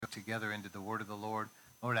together into the word of the Lord.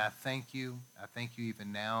 Lord, I thank you. I thank you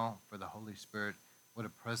even now for the Holy Spirit. What a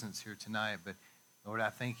presence here tonight. But Lord, I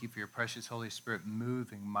thank you for your precious Holy Spirit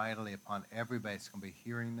moving mightily upon everybody that's going to be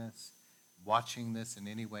hearing this, watching this in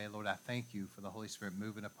any way. Lord, I thank you for the Holy Spirit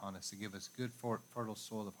moving upon us to give us good, fertile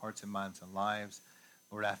soil of hearts and minds and lives.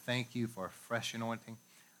 Lord, I thank you for a fresh anointing.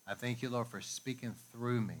 I thank you, Lord, for speaking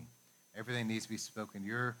through me. Everything needs to be spoken.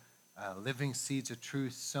 Your living seeds of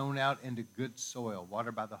truth sown out into good soil,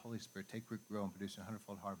 watered by the Holy Spirit, take root, grow, and produce a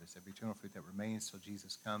hundredfold harvest, every eternal fruit that remains till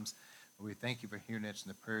Jesus comes. Lord, we thank you for hearing us in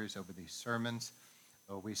the prayers over these sermons.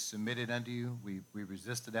 Lord, we submitted unto you. We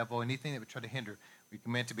resist the devil. Anything that would try to hinder, we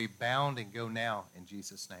command to be bound and go now in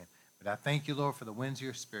Jesus' name. But I thank you, Lord, for the winds of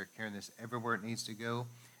your Spirit carrying this everywhere it needs to go.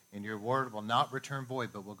 And your word will not return void,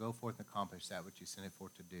 but will go forth and accomplish that which you sent it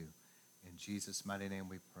forth to do. In Jesus' mighty name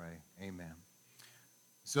we pray. Amen.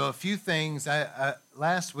 So a few things.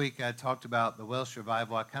 Last week I talked about the Welsh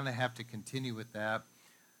revival. I kind of have to continue with that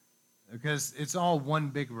because it's all one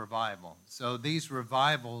big revival. So these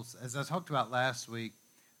revivals, as I talked about last week,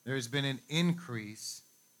 there's been an increase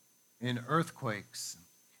in earthquakes.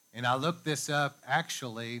 And I looked this up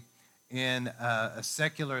actually in a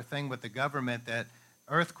secular thing with the government that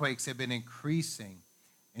earthquakes have been increasing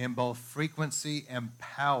in both frequency and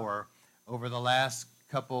power over the last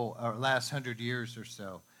 100 years or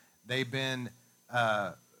so. They've been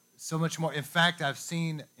so much more. In fact, I've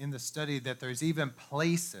seen in the study that there's even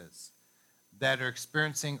places that are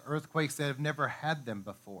experiencing earthquakes that have never had them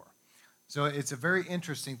before. So it's a very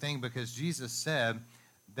interesting thing because Jesus said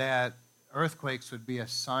that earthquakes would be a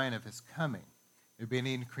sign of his coming. There'd be an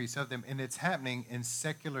increase of them, and it's happening, and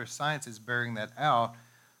secular science is bearing that out.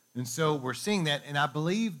 And so we're seeing that, and I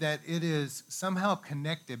believe that it is somehow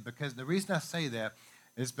connected because the reason I say that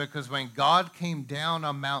is because when God came down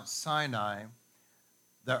on Mount Sinai,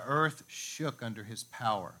 the earth shook under his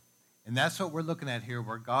power. And that's what we're looking at here,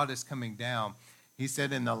 where God is coming down. He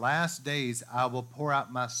said, in the last days, I will pour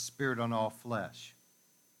out my spirit on all flesh.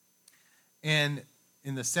 And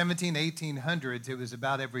in the 1800s, it was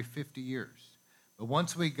about every 50 years. But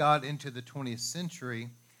once we got into the 20th century,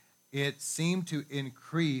 it seemed to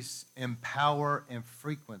increase in power and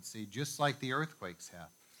frequency, just like the earthquakes have.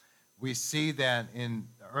 We see that in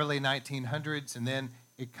the early 1900s, and then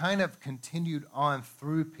it kind of continued on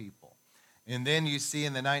through people. And then you see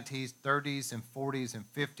in the 1930s and 40s and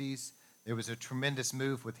 50s, there was a tremendous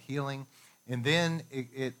move with healing. And then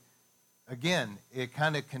it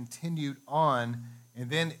kind of continued on, and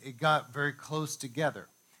then it got very close together.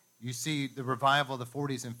 You see the revival of the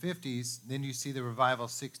 40s and 50s, then you see the revival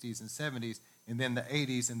 60s and 70s, and then the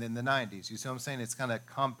 80s, and then the 90s. You see what I'm saying? It's kind of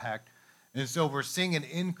compact. And so we're seeing an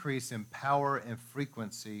increase in power and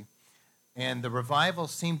frequency, and the revival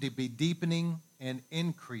seemed to be deepening and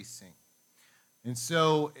increasing. And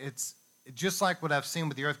so it's just like what I've seen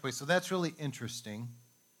with the earthquake. So that's really interesting.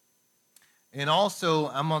 And also,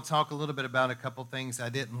 I'm going to talk a little bit about a couple things I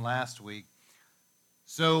didn't last week.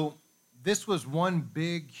 So this was one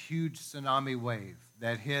big, huge tsunami wave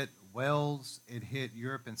that hit Wales. It hit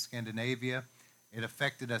Europe and Scandinavia. It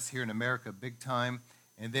affected us here in America big time.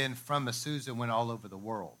 And then from Azusa, went all over the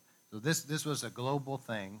world. So this was a global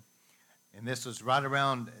thing. And this was right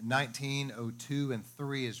around 1902 and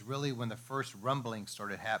 3 is really when the first rumbling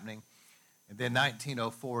started happening. And then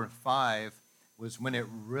 1904 and 5 was when it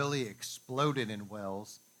really exploded in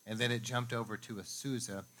Wales. And then it jumped over to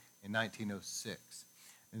Azusa in 1906.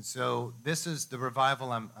 And so this is the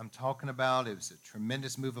revival I'm talking about. It was a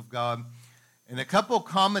tremendous move of God. And a couple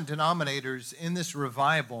common denominators in this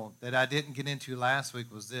revival that I didn't get into last week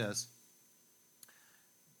was this.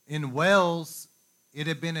 In Wales, it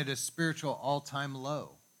had been at a spiritual all-time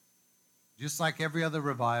low. Just like every other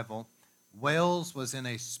revival, Wales was in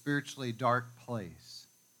a spiritually dark place.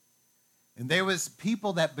 And there was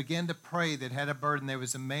people that began to pray that had a burden. There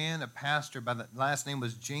was a man, a pastor, by the last name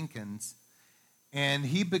was Jenkins, and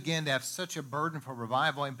he began to have such a burden for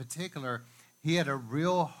revival. In particular, he had a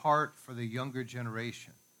real heart for the younger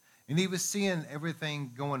generation. And he was seeing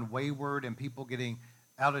everything going wayward and people getting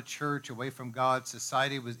out of church, away from God.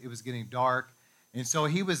 Society was getting dark. And so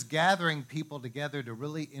he was gathering people together to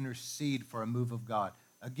really intercede for a move of God.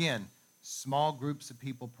 Again, small groups of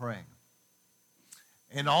people praying.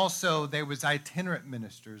 And also there was itinerant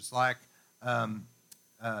ministers like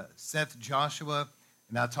Seth Joshua,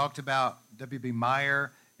 and I talked about W.B.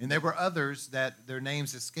 Meyer, and there were others that their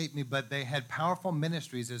names escaped me, but they had powerful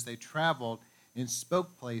ministries as they traveled and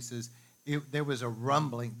spoke places. There was a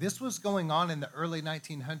rumbling. This was going on in the early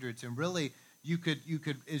 1900s, and really you could,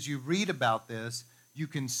 as you read about this, you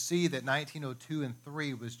can see that 1902 and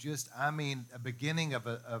 3 was just, a beginning of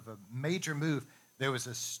a major move There was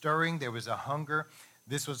a stirring. There was a hunger.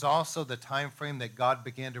 This was also the time frame that God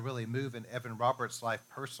began to really move in Evan Roberts' life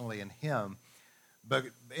personally and him.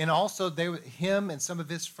 And also him and some of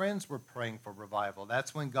his friends were praying for revival.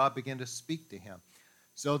 That's when God began to speak to him.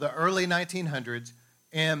 So the early 1900s,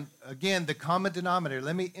 and again, the common denominator,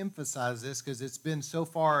 let me emphasize this because it's been so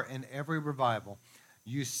far in every revival.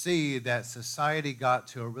 You see that society got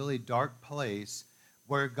to a really dark place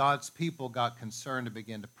where God's people got concerned and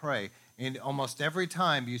began to pray. And almost every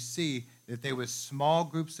time you see that there was small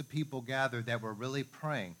groups of people gathered that were really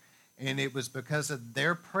praying. And it was because of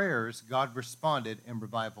their prayers, God responded and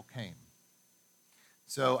revival came.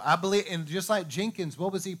 So I believe, and just like Jenkins,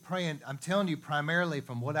 what was he praying? I'm telling you, primarily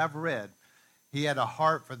from what I've read, he had a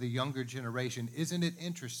heart for the younger generation. Isn't it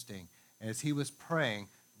interesting? As he was praying,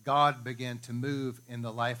 God began to move in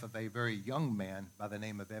the life of a very young man by the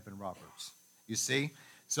name of Evan Roberts. You see?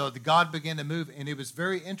 So God began to move, and it was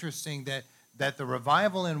very interesting that the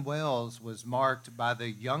revival in Wales was marked by the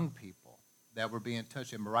young people that were being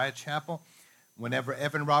touched. At Moriah Chapel, whenever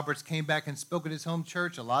Evan Roberts came back and spoke at his home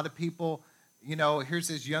church, a lot of people, here's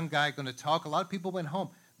this young guy going to talk. A lot of people went home.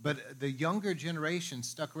 But the younger generation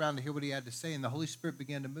stuck around to hear what he had to say, and the Holy Spirit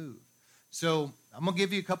began to move. So I'm going to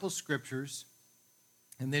give you a couple scriptures,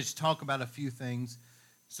 and then just talk about a few things.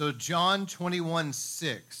 So John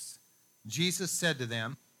 21:6, Jesus said to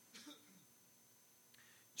them,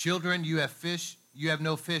 "Children, you have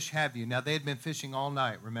no fish, have you?" Now they had been fishing all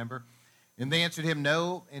night, remember? And they answered him,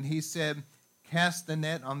 "No." And he said, "Cast the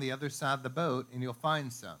net on the other side of the boat, and you'll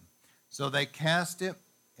find some." So they cast it,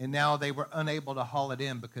 and now they were unable to haul it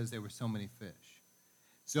in because there were so many fish.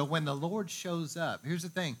 So when the Lord shows up, here's the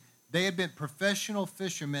thing. They had been professional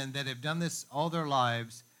fishermen that have done this all their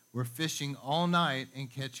lives, were fishing all night and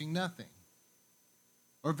catching nothing,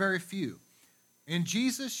 or very few. And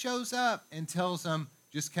Jesus shows up and tells them,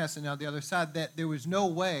 just casting out the other side, that there was no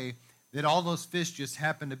way that all those fish just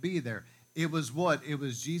happened to be there. It was what? It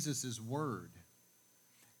was Jesus' word.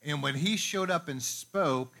 And when he showed up and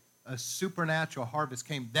spoke, a supernatural harvest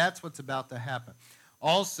came. That's what's about to happen.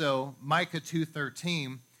 Also, Micah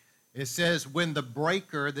 2:13, it says, when the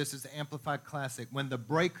breaker, this is the Amplified Classic, when the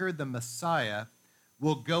breaker, the Messiah,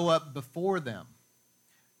 will go up before them,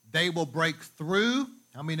 they will break through.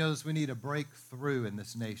 How many knows we need a breakthrough in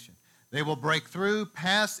this nation? They will break through,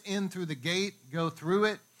 pass in through the gate, go through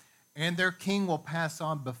it, and their king will pass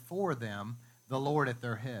on before them, the Lord at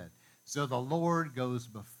their head. So the Lord goes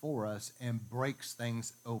before us and breaks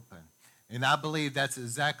things open. And I believe that's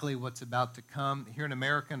exactly what's about to come here in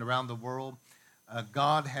America and around the world.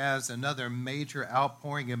 God has another major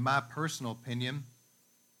outpouring. In my personal opinion,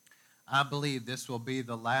 I believe this will be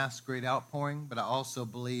the last great outpouring, but I also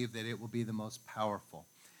believe that it will be the most powerful.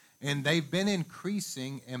 And they've been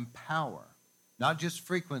increasing in power, not just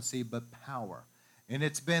frequency, but power. And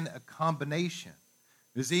it's been a combination.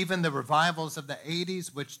 There's even the revivals of the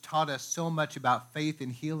 80s, which taught us so much about faith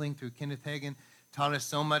and healing through Kenneth Hagin, taught us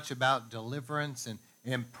so much about deliverance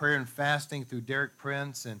and prayer and fasting through Derek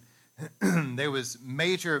Prince. And there was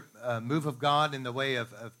major move of God in the way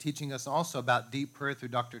of teaching us also about deep prayer through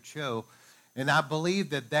Dr. Cho. And I believe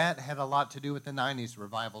that had a lot to do with the 90s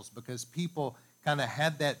revivals because people kind of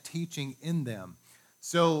had that teaching in them.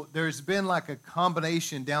 So there's been like a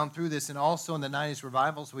combination down through this. And also in the 90s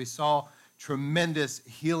revivals, we saw tremendous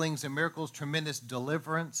healings and miracles, tremendous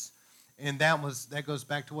deliverance. And that goes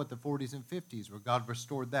back to what, the 40s and 50s, where God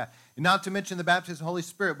restored that. And not to mention the baptism of the Holy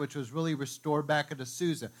Spirit, which was really restored back at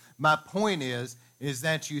Azusa. My point is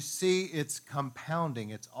that you see it's compounding.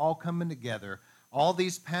 It's all coming together. All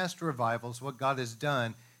these past revivals, what God has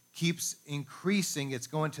done, keeps increasing. It's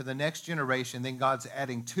going to the next generation. Then God's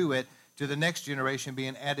adding to it, to the next generation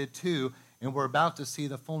being added to. And we're about to see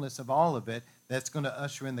the fullness of all of it. That's going to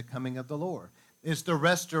usher in the coming of the Lord. It's the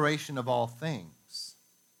restoration of all things.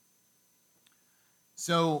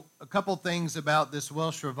 So a couple things about this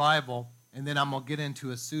Welsh revival, and then I'm going to get into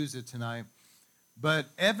Azusa tonight. But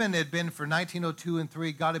Evan had been for 1902 and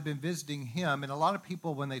 3, God had been visiting him. And a lot of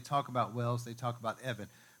people, when they talk about Wales, they talk about Evan.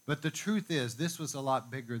 But the truth is, this was a lot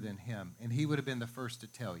bigger than him, and he would have been the first to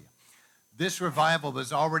tell you. This revival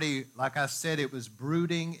was already, like I said, it was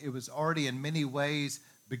brooding. It was already in many ways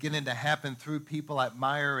beginning to happen through people like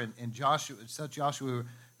Meyer and Joshua, such Joshua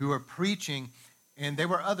who were preaching, and there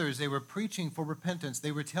were others. They were preaching for repentance.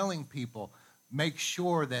 They were telling people, make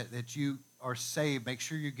sure that you are saved. Make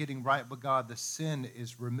sure you're getting right with God. The sin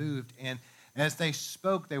is removed. And as they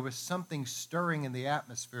spoke, there was something stirring in the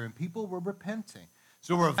atmosphere, and people were repenting.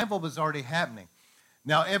 So revival was already happening.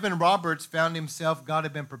 Now, Evan Roberts found himself, God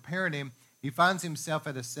had been preparing him. He finds himself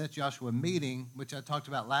at a Seth Joshua meeting, which I talked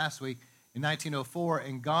about last week, in 1904,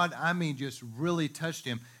 and God, just really touched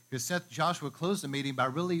him, because Seth Joshua closed the meeting by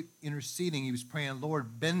really interceding. He was praying,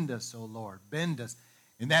 Lord, bend us, oh Lord, bend us.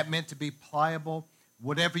 And that meant to be pliable.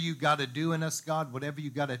 Whatever you got to do in us, God, whatever you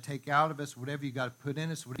got to take out of us, whatever you got to put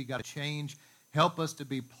in us, whatever you got to change, help us to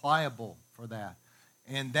be pliable for that.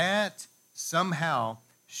 And that somehow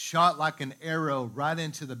shot like an arrow right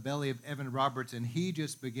into the belly of Evan Roberts, and he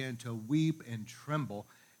just began to weep and tremble,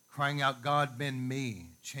 crying out, God, bend me,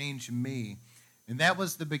 change me. And that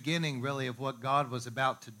was the beginning, really, of what God was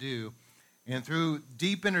about to do. And through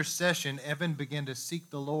deep intercession, Evan began to seek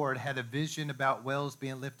the Lord, had a vision about wells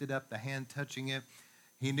being lifted up, the hand touching it.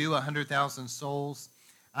 He knew 100,000 souls.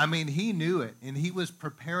 He knew it, and he was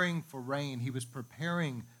preparing for rain. He was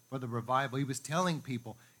preparing for the revival. He was telling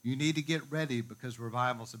people, you need to get ready because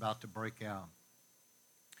revival's about to break out.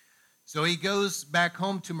 So he goes back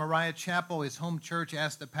home to Moriah Chapel, his home church,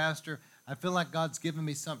 asked the pastor, I feel like God's given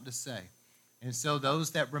me something to say. And so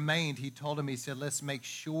those that remained, he told them, he said, let's make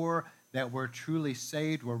sure that we're truly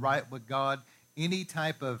saved, we're right with God. Any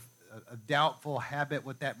type of a doubtful habit,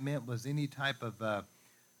 what that meant was any type of a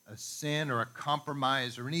sin or a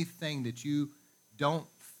compromise or anything that you don't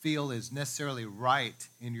feel is necessarily right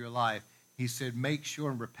in your life. He said, make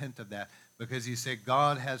sure and repent of that, because he said,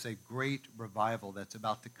 God has a great revival that's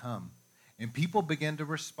about to come. And people began to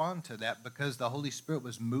respond to that because the Holy Spirit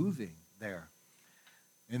was moving there.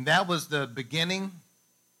 And that was the beginning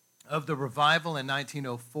of the revival in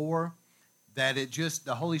 1904, that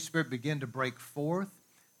the Holy Spirit began to break forth.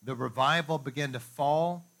 The revival began to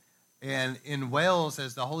fall. And in Wales,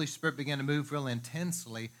 as the Holy Spirit began to move real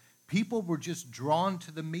intensely, people were just drawn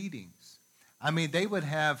to the meetings. They would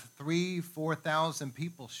have 3,000, 4,000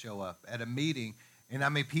 people show up at a meeting. And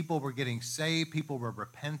people were getting saved. People were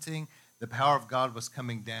repenting. The power of God was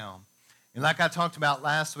coming down. And like I talked about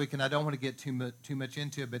last week, and I don't want to get too much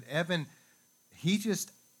into it, but Evan,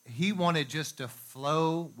 he wanted just to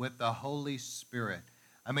flow with the Holy Spirit.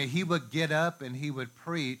 He would get up and he would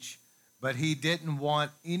preach, but he didn't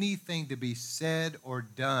want anything to be said or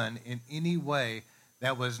done in any way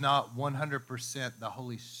that was not 100% the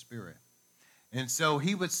Holy Spirit. And so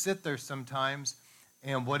he would sit there sometimes,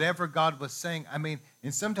 and whatever God was saying,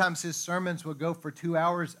 and sometimes his sermons would go for 2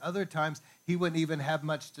 hours. Other times, he wouldn't even have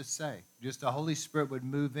much to say. Just the Holy Spirit would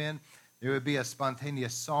move in. There would be a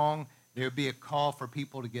spontaneous song. There would be a call for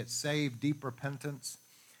people to get saved, deep repentance.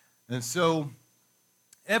 And so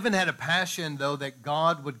Evan had a passion, though, that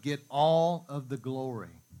God would get all of the glory.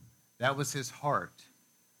 That was his heart,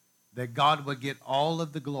 that God would get all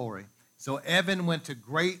of the glory. So Evan went to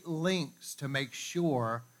great lengths to make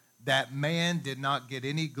sure that man did not get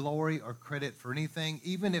any glory or credit for anything.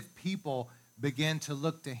 Even if people began to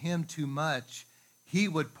look to him too much, he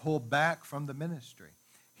would pull back from the ministry.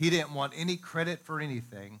 He didn't want any credit for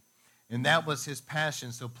anything, and that was his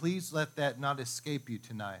passion. So please let that not escape you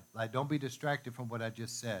tonight. Don't be distracted from what I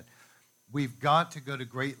just said. We've got to go to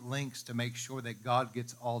great lengths to make sure that God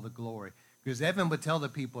gets all the glory. Because Evan would tell the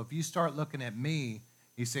people, if you start looking at me,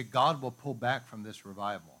 he said, God will pull back from this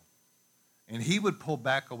revival. And he would pull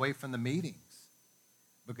back away from the meetings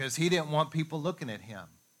because he didn't want people looking at him.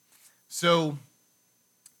 So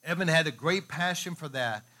Evan had a great passion for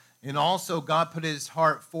that. And also God put in his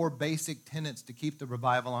heart 4 basic tenets to keep the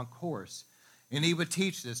revival on course. And he would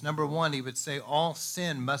teach this. Number 1, he would say all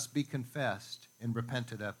sin must be confessed and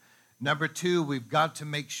repented of. Number 2, we've got to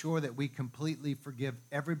make sure that we completely forgive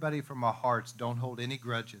everybody from our hearts. Don't hold any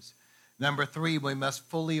grudges. Number 3, we must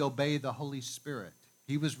fully obey the Holy Spirit.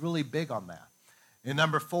 He was really big on that. And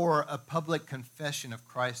number 4, a public confession of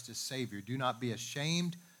Christ as Savior. Do not be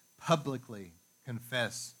ashamed. Publicly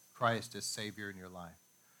confess Christ as Savior in your life.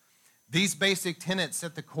 These basic tenets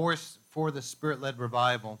set the course for the Spirit-led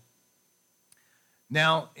revival.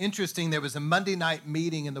 Now, interesting, there was a Monday night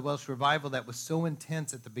meeting in the Welsh Revival that was so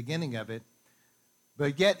intense at the beginning of it.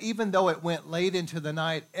 But yet, even though it went late into the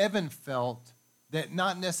night, Evan felt that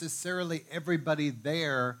not necessarily everybody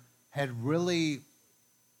there had really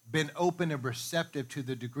been open and receptive to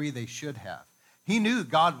the degree they should have. He knew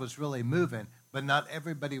God was really moving, but not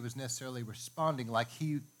everybody was necessarily responding like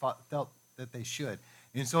he felt that they should.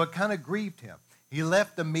 And so it kind of grieved him. He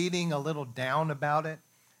left the meeting a little down about it.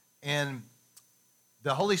 And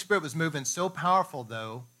the Holy Spirit was moving so powerful,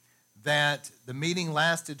 though, that the meeting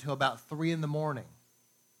lasted till about 3 a.m.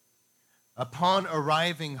 Upon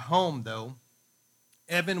arriving home, though,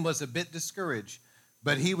 Evan was a bit discouraged,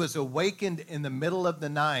 but he was awakened in the middle of the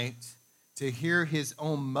night to hear his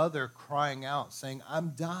own mother crying out, saying,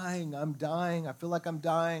 I'm dying, I feel like I'm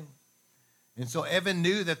dying. And so Evan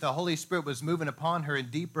knew that the Holy Spirit was moving upon her in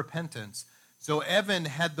deep repentance. So Evan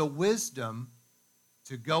had the wisdom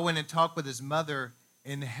to go in and talk with his mother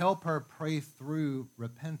and help her pray through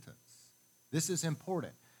repentance. This is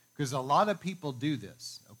important because a lot of people do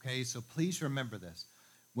this, okay? So please remember this.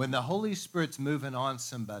 When the Holy Spirit's moving on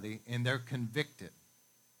somebody and they're convicted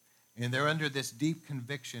and they're under this deep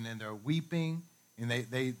conviction and they're weeping and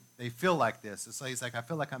they feel like this. It's like, I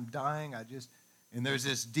feel like I'm dying. And there's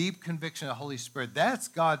this deep conviction of the Holy Spirit. That's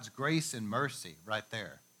God's grace and mercy right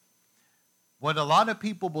there. What a lot of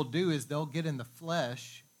people will do is they'll get in the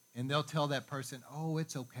flesh and they'll tell that person, oh,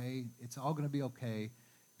 it's okay. It's all going to be okay.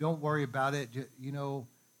 Don't worry about it, you know.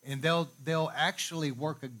 And they'll actually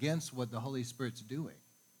work against what the Holy Spirit's doing.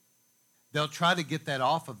 They'll try to get that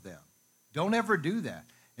off of them. Don't ever do that.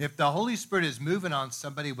 If the Holy Spirit is moving on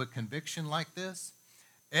somebody with conviction like this,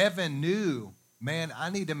 Evan knew, man, I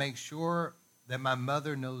need to make sure that my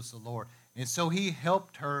mother knows the Lord. And so he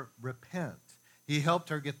helped her repent. He helped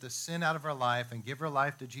her get the sin out of her life and give her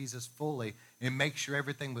life to Jesus fully and make sure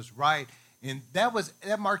everything was right. And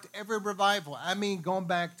that marked every revival. I mean, going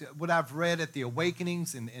back to what I've read at the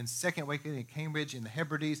Awakenings and Second Awakening in Cambridge and the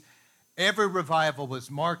Hebrides, every revival was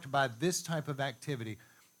marked by this type of activity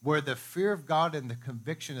where the fear of God and the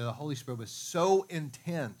conviction of the Holy Spirit was so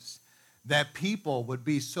intense that people would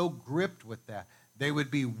be so gripped with that. They would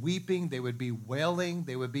be weeping, they would be wailing,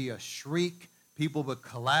 there would be a shriek, people would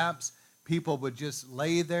collapse, people would just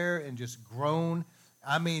lay there and just groan.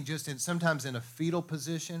 I mean, sometimes in a fetal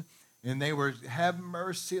position, and they were, have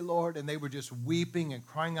mercy, Lord, and they were just weeping and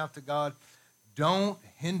crying out to God. Don't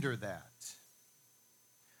hinder that.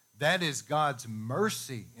 That is God's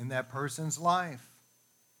mercy in that person's life.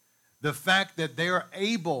 The fact that they are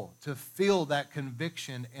able to feel that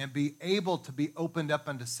conviction and be able to be opened up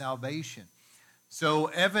unto salvation. So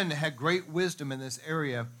Evan had great wisdom in this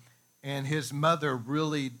area, and his mother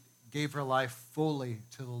really gave her life fully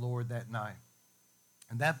to the Lord that night.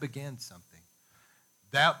 And that began something.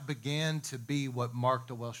 That began to be what marked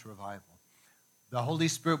a Welsh revival. The Holy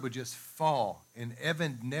Spirit would just fall, and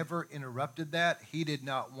Evan never interrupted that. He did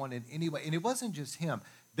not want it anyway. And it wasn't just him.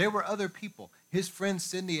 There were other people. His friend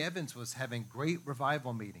Cindy Evans was having great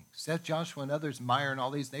revival meetings. Seth Joshua and others, Meyer and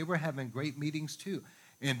all these, they were having great meetings too.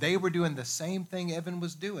 And they were doing the same thing Evan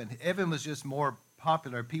was doing. Evan was just more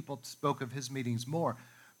popular. People spoke of his meetings more.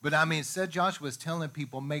 But I mean, Seth Joshua was telling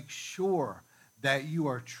people, make sure that you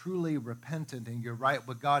are truly repentant and you're right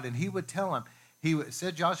with God. And he would tell them,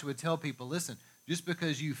 Seth Joshua would tell people, listen, just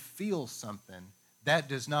because you feel something, that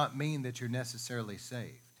does not mean that you're necessarily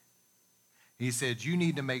saved. He said, you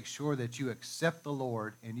need to make sure that you accept the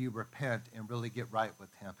Lord and you repent and really get right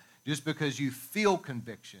with him. Just because you feel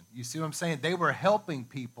conviction. You see what I'm saying? They were helping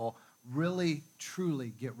people really,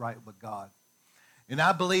 truly get right with God. And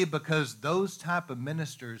I believe because those type of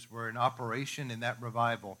ministers were in operation in that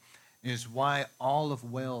revival is why all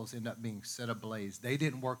of Wales ended up being set ablaze. They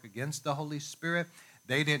didn't work against the Holy Spirit.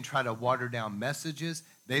 They didn't try to water down messages.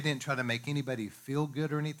 They didn't try to make anybody feel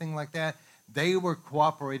good or anything like that. They were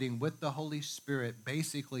cooperating with the Holy Spirit,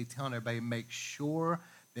 basically telling everybody, make sure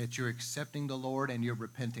that you're accepting the Lord and you're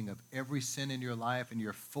repenting of every sin in your life and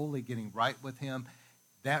you're fully getting right with him.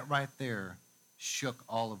 That right there shook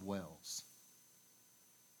all of Wales.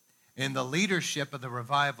 And the leadership of the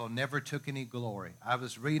revival never took any glory. I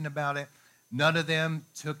was reading about it. None of them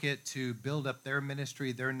took it to build up their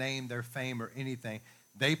ministry, their name, their fame, or anything.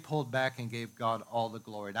 They pulled back and gave God all the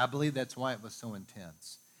glory. And I believe that's why it was so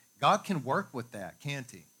intense. God can work with that, can't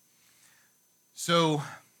he? So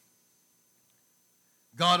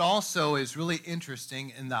God also is really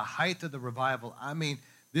interesting in the height of the revival. I mean,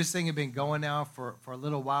 this thing had been going now for a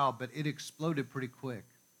little while, but it exploded pretty quick.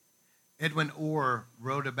 Edwin Orr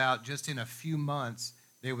wrote about just in a few months,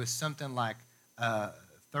 there was something like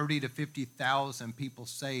 30 to 50,000 people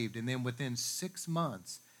saved. And then within 6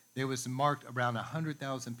 months, there was marked around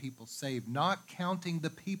 100,000 people saved, not counting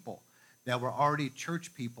the people that were already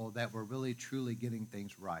church people that were really, truly getting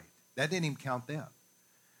things right. That didn't even count them.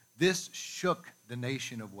 This shook the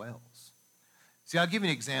nation of Wales. See, I'll give you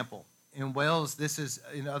an example. In Wales, this is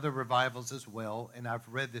in other revivals as well, and I've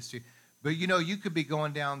read this to you. But, you know, you could be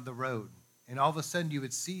going down the road, and all of a sudden you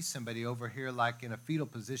would see somebody over here like in a fetal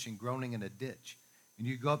position groaning in a ditch. And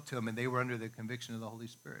you go up to them, and they were under the conviction of the Holy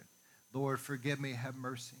Spirit. Lord, forgive me, have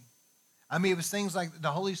mercy. I mean, it was things like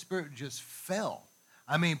the Holy Spirit just fell.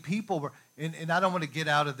 I mean, people were, and I don't want to get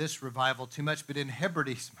out of this revival too much, but in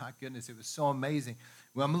Hebrides, my goodness, it was so amazing.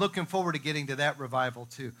 Well, I'm looking forward to getting to that revival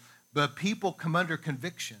too. But people come under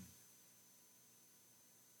conviction.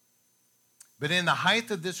 But in the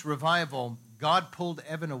height of this revival, God pulled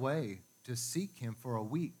Evan away to seek him for a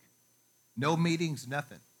week. No meetings,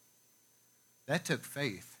 nothing. That took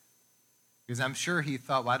faith. Because I'm sure he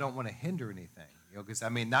thought, well, I don't want to hinder anything. Because, I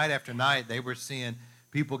mean, night after night, they were seeing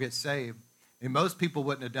people get saved. And most people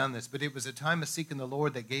wouldn't have done this, but it was a time of seeking the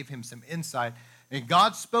Lord that gave him some insight. And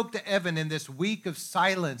God spoke to Evan in this week of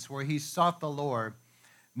silence where he sought the Lord.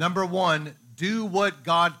 Number one, do what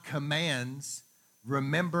God commands.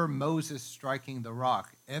 Remember Moses striking the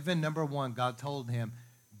rock. Evan, number one, God told him,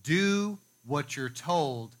 do what you're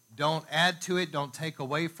told. Don't add to it. Don't take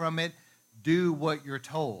away from it. Do what you're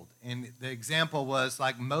told. And the example was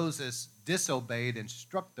like Moses disobeyed and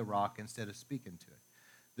struck the rock instead of speaking to it.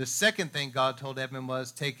 The second thing God told Evan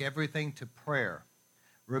was take everything to prayer.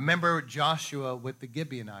 Remember Joshua with the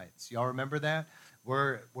Gibeonites. Y'all remember that?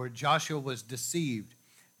 Where Joshua was deceived.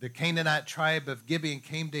 The Canaanite tribe of Gibeon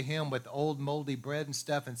came to him with old moldy bread and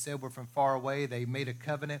stuff and said, we're from far away. They made a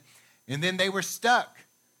covenant. And then they were stuck.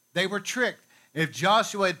 They were tricked. If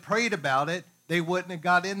Joshua had prayed about it, they wouldn't have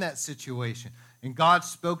got in that situation. And God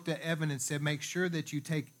spoke to Evan and said, make sure that you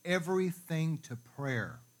take everything to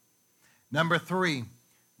prayer. Number three,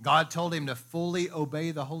 God told him to fully obey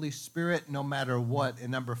the Holy Spirit no matter what. And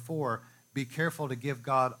number four, be careful to give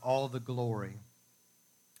God all the glory.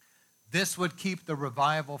 This would keep the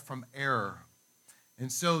revival from error.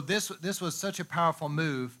 And so this was such a powerful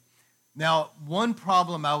move. Now, one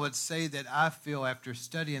problem I would say that I feel after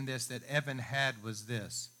studying this that Evan had was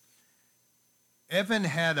this. Evan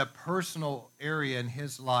had a personal area in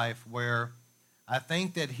his life where I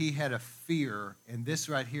think that he had a fear, and this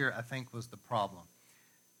right here I think was the problem.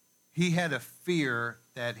 He had a fear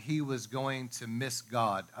that he was going to miss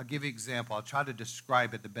God. I'll give you an example. I'll try to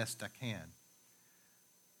describe it the best I can.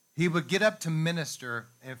 He would get up to minister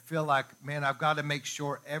and feel like, man, I've got to make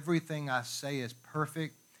sure everything I say is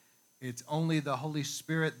perfect. It's only the Holy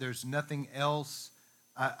Spirit. There's nothing else.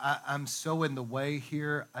 I'm so in the way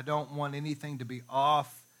here. I don't want anything to be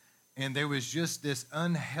off. And there was just this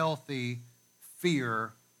unhealthy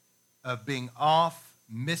fear of being off,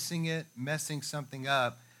 missing it, messing something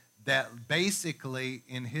up, that basically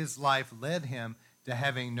in his life led him to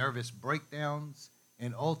having nervous breakdowns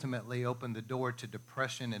and ultimately opened the door to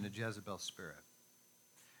depression and a Jezebel spirit.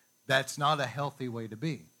 That's not a healthy way to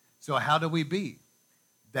be. So how do we be?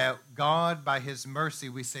 That God, by his mercy,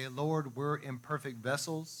 we say, Lord, we're imperfect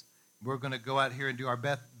vessels. We're going to go out here and do our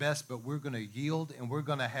best, but we're going to yield and we're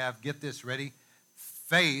going to have, get this ready,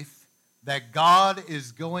 faith that God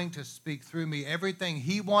is going to speak through me. Everything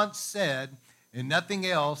he once said and nothing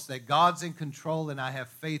else, that God's in control and I have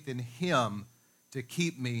faith in him to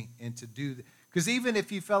keep me and to do that. Because even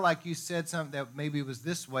if you felt like you said something that maybe was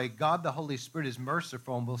this way, God, the Holy Spirit, is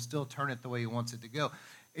merciful and will still turn it the way he wants it to go.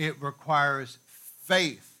 It requires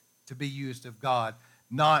faith to be used of God,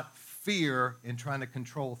 not fear in trying to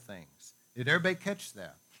control things. Did everybody catch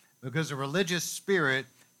that? Because a religious spirit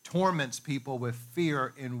torments people with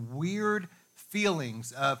fear and weird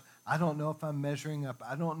feelings of, I don't know if I'm measuring up.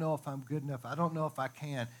 I don't know if I'm good enough. I don't know if I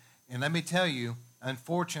can. And let me tell you,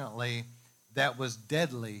 unfortunately, that was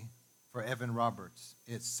deadly for Evan Roberts.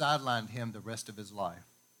 It sidelined him the rest of his life.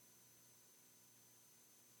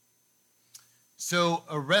 So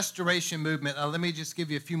a restoration movement. Let me just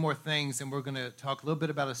give you a few more things, and we're going to talk a little bit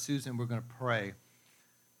about a Susan. We're going to pray.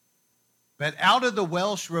 But out of the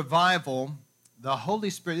Welsh revival, the Holy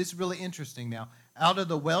Spirit, this is really interesting now. Out of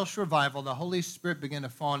the Welsh revival, the Holy Spirit began to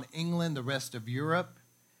fall in England, the rest of Europe.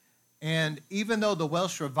 And even though the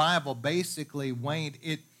Welsh revival basically waned,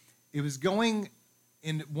 it was going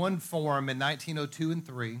in one form in 1902 and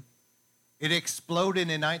 3. It exploded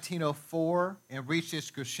in 1904 and reached its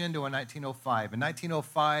crescendo in 1905. In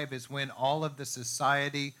 1905 is when all of the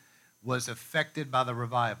society was affected by the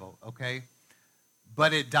revival, okay?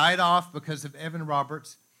 But it died off because of Evan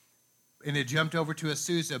Roberts, and it jumped over to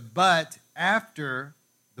Azusa. But after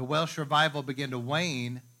the Welsh revival began to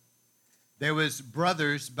wane, there was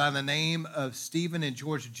brothers by the name of Stephen and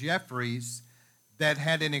George Jeffreys that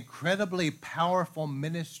had an incredibly powerful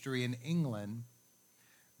ministry in England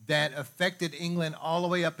that affected England all the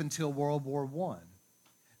way up until World War I.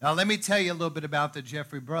 Now, let me tell you a little bit about the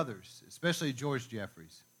Jeffrey brothers, especially George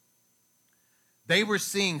Jeffreys. They were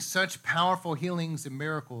seeing such powerful healings and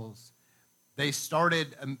miracles. They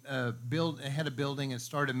started had a building and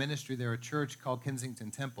started a ministry there, a church called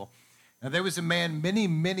Kensington Temple. Now, there was a man many,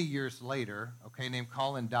 many years later, okay, named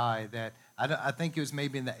Colin Dye, that I think it was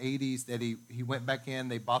maybe in the 80s that he went back in.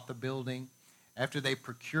 They bought the building. After they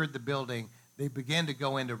procured the building, they began to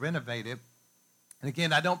go in to renovate it. And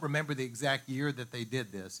again, I don't remember the exact year that they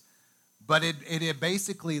did this, but it had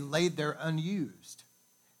basically laid there unused.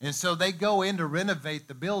 And so they go in to renovate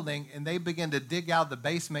the building, and they begin to dig out the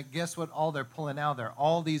basement. Guess what all they're pulling out there?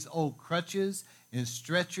 All these old crutches and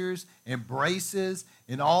stretchers and braces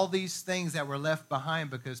and all these things that were left behind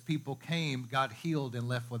because people came, got healed, and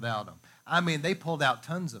left without them. I mean, they pulled out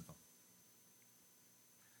tons of them.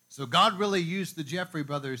 So God really used the Jeffrey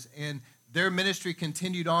brothers, and their ministry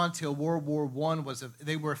continued on till World War I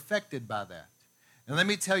they were affected by that. And let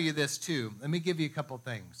me tell you this too. Let me give you a couple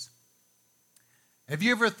things. Have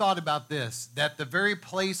you ever thought about this, that the very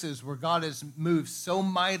places where God has moved so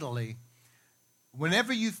mightily,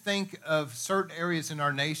 whenever you think of certain areas in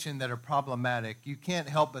our nation that are problematic, you can't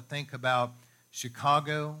help but think about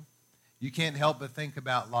Chicago. You can't help but think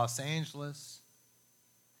about Los Angeles.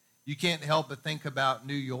 You can't help but think about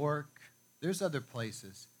New York. There's other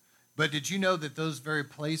places. But did you know that those very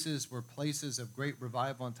places were places of great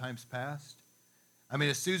revival in times past? I mean,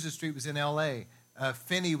 Azusa Street was in L.A.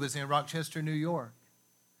 Finney was in Rochester, New York.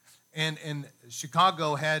 And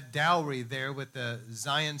Chicago had Dowry there with the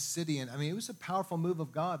Zion City. And I mean, it was a powerful move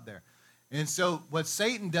of God there. And so what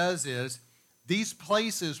Satan does is, these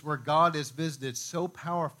places where God has visited so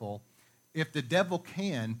powerful, if the devil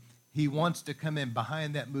can, he wants to come in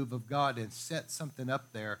behind that move of God and set something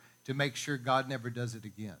up there to make sure God never does it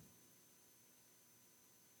again.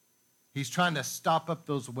 He's trying to stop up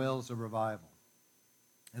those wells of revival.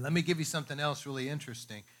 And let me give you something else really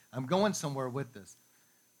interesting. I'm going somewhere with this.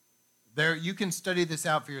 You can study this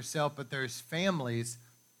out for yourself, but there's families.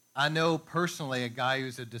 I know personally a guy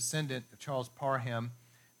who's a descendant of Charles Parham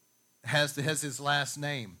has his last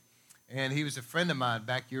name. And he was a friend of mine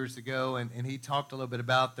back years ago, and he talked a little bit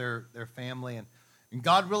about their family. And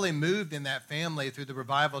God really moved in that family through the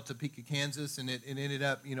revival of Topeka, Kansas, and it ended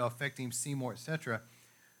up, affecting Seymour, etc.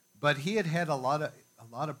 But he had a lot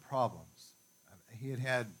of problems. He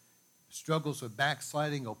had struggles with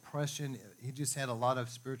backsliding, oppression. He just had a lot of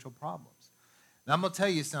spiritual problems. Now, I'm going to tell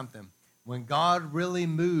you something. When God really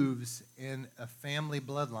moves in a family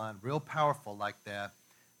bloodline, real powerful like that,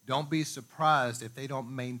 don't be surprised if they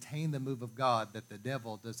don't maintain the move of God, that the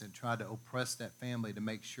devil doesn't try to oppress that family to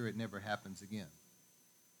make sure it never happens again.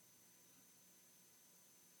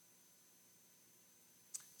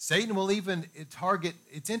 Satan will even target,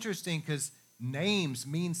 it's interesting because names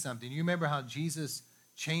mean something. You remember how Jesus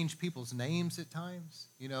changed people's names at times?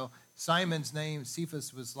 Simon's name,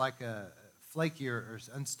 Cephas, was like a flaky or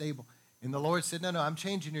unstable. And the Lord said, no, I'm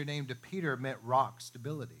changing your name to Peter, meant rock,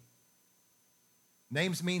 stability.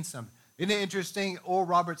 Names mean something. Isn't it interesting? Oral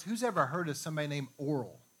Roberts, who's ever heard of somebody named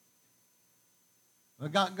Oral? Well,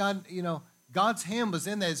 God's hand was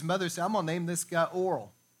in that. His mother said, I'm going to name this guy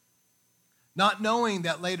Oral. Not knowing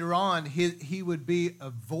that later on he would be a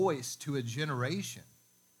voice to a generation.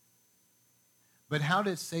 But how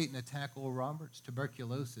did Satan attack Oral Roberts?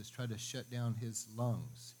 Tuberculosis tried to shut down his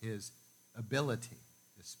lungs, his ability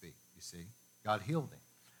to speak, you see. God healed him.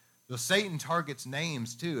 So Satan targets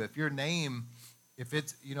names too. If you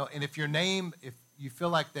feel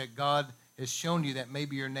like that God has shown you that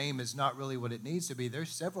maybe your name is not really what it needs to be, there's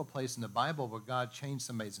several places in the Bible where God changed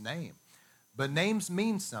somebody's name. But names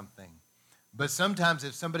mean something. But sometimes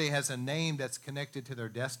if somebody has a name that's connected to their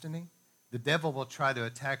destiny, the devil will try to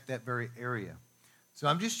attack that very area. So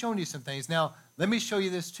I'm just showing you some things. Now, let me show you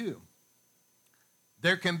this too.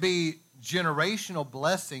 There can be generational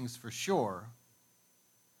blessings for sure,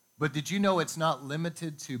 but did you know it's not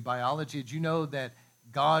limited to biology? Did you know that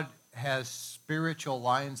God has spiritual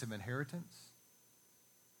lines of inheritance?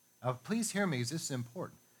 Now, please hear me, because this is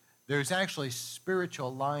important. There's actually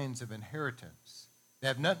spiritual lines of inheritance. They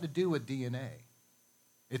have nothing to do with DNA.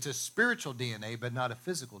 It's a spiritual DNA, but not a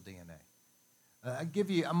physical DNA. I'm going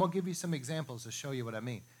to give you some examples to show you what I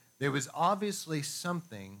mean. There was obviously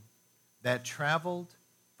something that traveled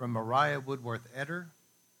from Mariah Woodworth Etter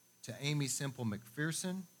to Amy Semple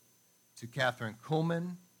McPherson to Catherine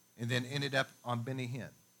Kuhlman, and then ended up on Benny Hinn.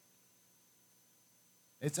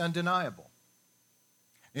 It's undeniable.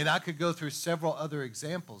 And I could go through several other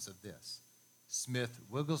examples of this. Smith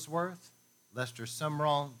Wigglesworth, Lester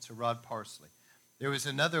Sumrall to Rod Parsley. There was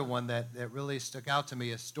another one that really stuck out to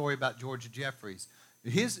me, a story about George Jeffries.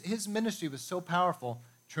 His ministry was so powerful,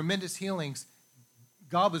 tremendous healings.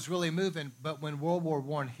 God was really moving, but when World War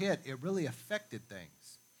I hit, it really affected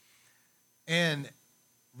things. And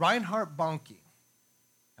Reinhard Bonnke,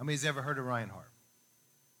 how many's ever heard of Reinhard?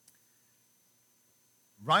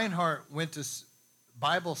 Reinhard went to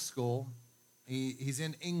Bible school. He's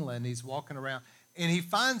in England. He's walking around. And he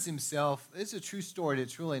finds himself, it's a true story,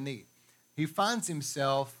 it's really neat. He finds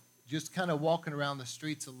himself just kind of walking around the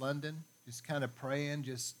streets of London, just kind of praying,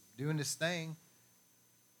 just doing his thing.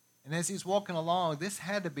 And as he's walking along, this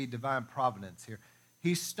had to be divine providence here.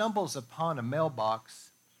 He stumbles upon a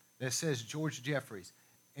mailbox that says George Jeffries.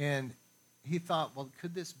 And he thought, well,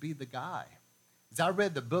 could this be the guy? is I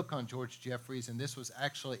read the book on George Jeffreys, and this was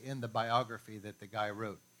actually in the biography that the guy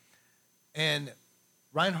wrote. And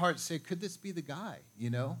Reinhardt said, could this be the guy, you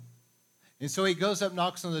know? And so he goes up,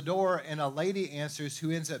 knocks on the door, and a lady answers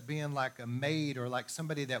who ends up being like a maid or like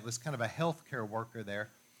somebody that was kind of a healthcare worker there.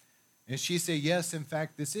 And she said, yes, in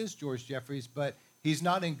fact, this is George Jeffreys, but he's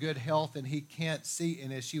not in good health and he can't see.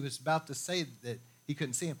 And as she was about to say that he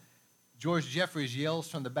couldn't see him, George Jeffreys yells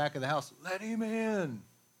from the back of the house, let him in.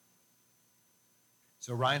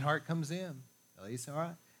 So Reinhardt comes in. The lady said, all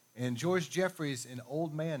right. And George Jeffreys, an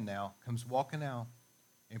old man now, comes walking out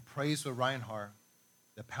and prays with Reinhardt.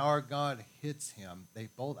 The power of God hits him. They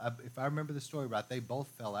both, if I remember the story right, they both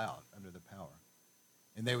fell out under the power.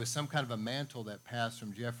 And there was some kind of a mantle that passed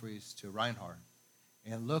from Jeffreys to Reinhardt.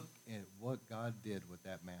 And look at what God did with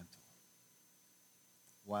that mantle.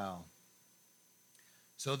 Wow.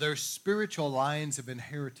 So there's spiritual lines of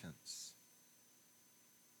inheritance.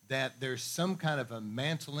 That there's some kind of a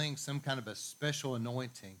mantling, some kind of a special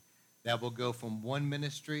anointing that will go from one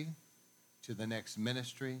ministry to the next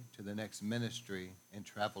ministry, to the next ministry, and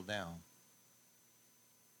travel down.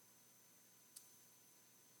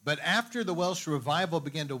 But after the Welsh revival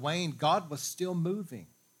began to wane, God was still moving.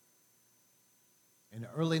 In the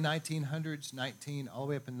early 1900s, all the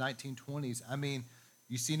way up in the 1920s, I mean,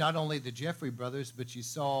 you see not only the Jeffrey brothers, but you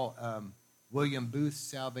saw William Booth's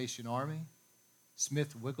Salvation Army,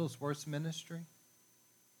 Smith Wigglesworth's ministry.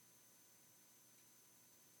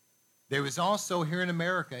 There was also here in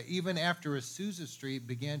America, even after Azusa Street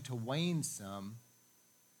began to wane some,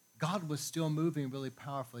 God was still moving really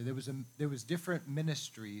powerfully. There was different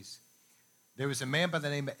ministries. There was a man by the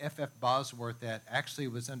name of F.F. Bosworth that actually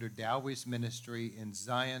was under Dowie's ministry in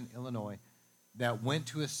Zion, Illinois, that went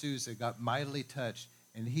to Azusa, got mightily touched,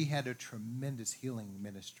 and he had a tremendous healing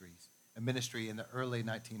ministry in the early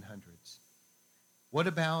 1900s. What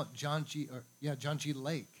about John G.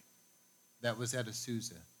 Lake that was at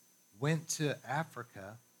Azusa? Went to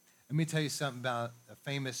Africa. Let me tell you something about a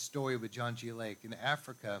famous story with John G. Lake. In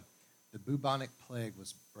Africa, the bubonic plague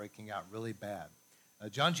was breaking out really bad.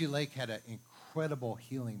 John G. Lake had an incredible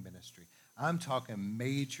healing ministry. I'm talking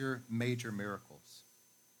major, major miracles.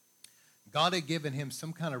 God had given him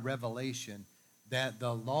some kind of revelation that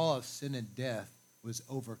the law of sin and death was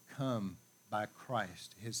overcome by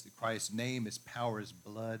Christ. Christ's name, his power, his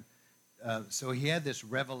blood. So he had this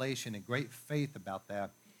revelation and great faith about that.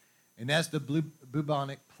 And as the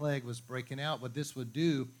bubonic plague was breaking out, what this would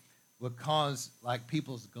do would cause, like,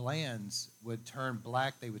 people's glands would turn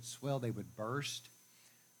black, they would swell, they would burst.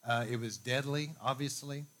 It was deadly,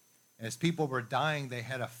 obviously. As people were dying, they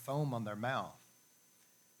had a foam on their mouth.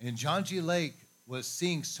 And John G. Lake was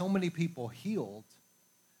seeing so many people healed.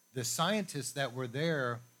 The scientists that were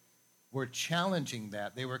there were challenging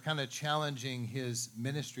that. They were kind of challenging his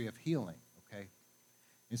ministry of healing, okay?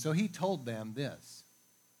 And so he told them this.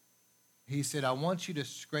 He said, I want you to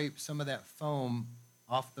scrape some of that foam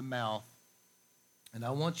off the mouth, and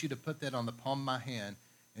I want you to put that on the palm of my hand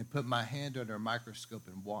and put my hand under a microscope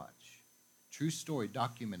and watch. True story,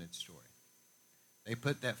 documented story. They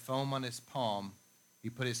put that foam on his palm. He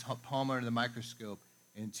put his palm under the microscope,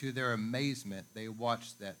 and to their amazement, they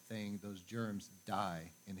watched that thing, those germs, die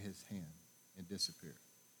in his hand and disappear.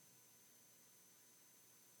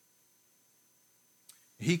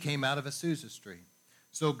 He came out of Azusa Street.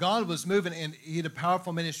 So God was moving, and he had a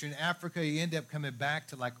powerful ministry in Africa. He ended up coming back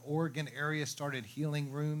to like Oregon area, started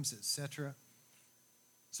healing rooms, etc.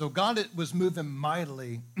 So God was moving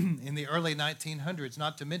mightily in the early 1900s,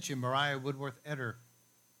 not to mention Maria Woodworth Etter.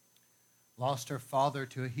 Lost her father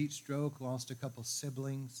to a heat stroke, lost a couple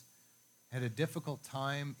siblings, had a difficult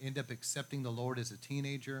time, ended up accepting the Lord as a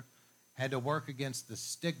teenager, had to work against the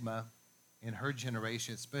stigma in her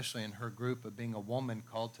generation, especially in her group, of being a woman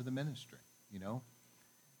called to the ministry, you know.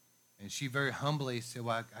 And she very humbly said,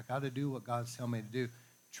 well, I got to do what God's telling me to do.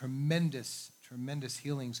 Tremendous, tremendous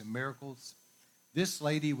healings and miracles. This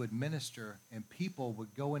lady would minister, and people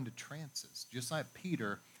would go into trances, just like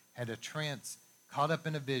Peter had a trance, caught up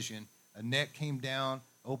in a vision. A net came down,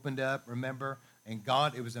 opened up, remember? And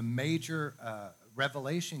God, it was a major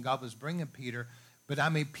revelation God was bringing Peter. But, I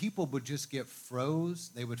mean, people would just get froze.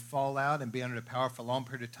 They would fall out and be under the power for a long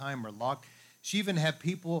period of time or locked. She even had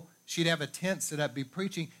people, she'd have a tent set up, be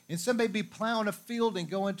preaching, and somebody be plowing a field and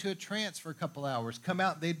go into a trance for a couple hours. Come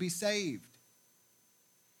out, they'd be saved.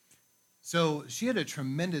 So she had a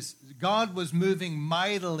tremendous, God was moving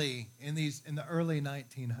mightily in the early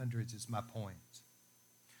 1900s is my point.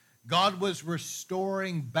 God was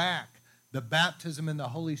restoring back the baptism in the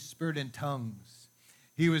Holy Spirit in tongues.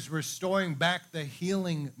 He was restoring back the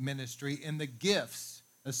healing ministry and the gifts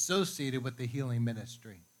associated with the healing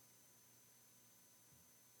ministry.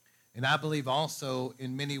 And I believe also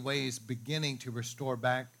in many ways beginning to restore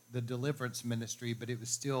back the deliverance ministry, but it was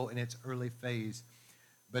still in its early phase.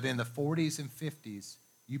 But in the 40s and 50s,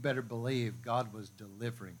 you better believe God was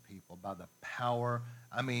delivering people by the power.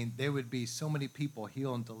 I mean, there would be so many people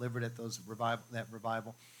healed and delivered at that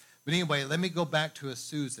revival. But anyway, let me go back to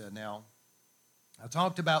Azusa now. I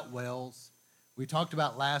talked about wells. We talked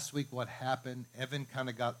about last week what happened. Evan kind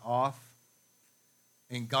of got off,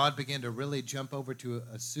 and God began to really jump over to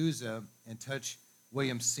Azusa and touch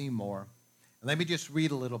William Seymour. And let me just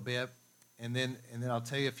read a little bit, and then I'll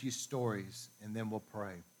tell you a few stories, and then we'll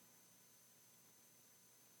pray.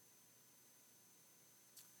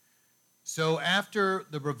 So after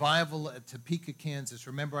the revival at Topeka, Kansas,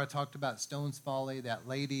 remember I talked about Stones Folly, that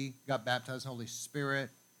lady got baptized in the Holy Spirit,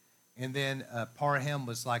 and then Parham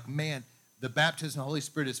was like, man, the baptism of the Holy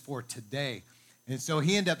Spirit is for today. And so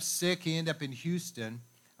he ended up sick. He ended up in Houston.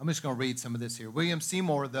 I'm just going to read some of this here. William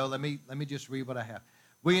Seymour, though, let me just read what I have.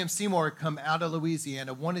 William Seymour, come out of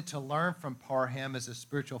Louisiana, wanted to learn from Parham as a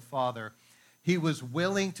spiritual father. He was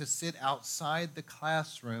willing to sit outside the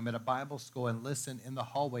classroom at a Bible school and listen in the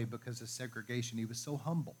hallway because of segregation. He was so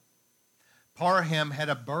humble. Parham had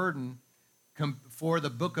a burden for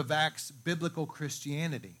the book of Acts, biblical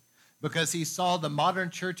Christianity, because he saw the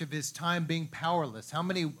modern church of his time being powerless. How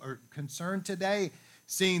many are concerned today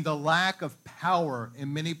seeing the lack of power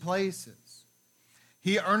in many places?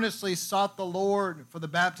 He earnestly sought the Lord for the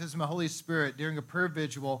baptism of the Holy Spirit during a prayer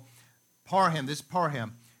vigil. Parham,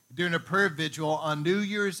 during a prayer vigil on New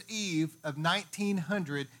Year's Eve of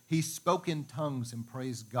 1900, he spoke in tongues and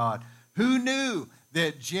praised God. Who knew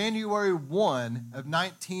that January 1 of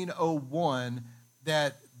 1901,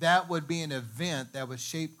 that would be an event that would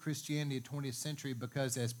shape Christianity in the 20th century?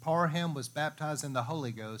 Because as Parham was baptized in the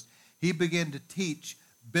Holy Ghost, he began to teach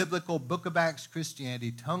biblical Book of Acts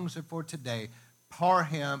Christianity. Tongues are for today.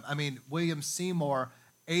 William Seymour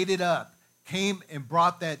ate it up, came and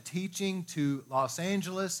brought that teaching to Los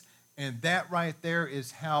Angeles, and that right there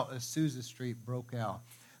is how Azusa Street broke out.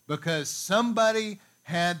 Because somebody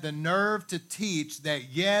had the nerve to teach that,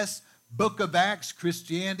 yes, Book of Acts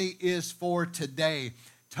Christianity is for today.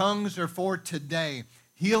 Tongues are for today.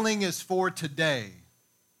 Healing is for today.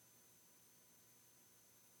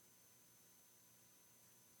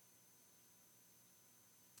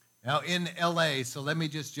 Now in L.A., so let me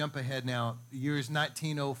just jump ahead now. The years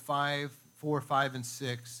 1905, 4, 5, and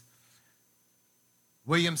 6.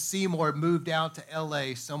 William Seymour moved out to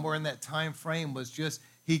L.A. Somewhere in that time frame listen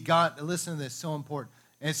to this, so important.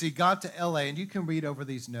 As he got to L.A., and you can read over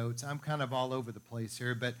these notes. I'm kind of all over the place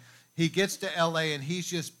here, but he gets to L.A. and he's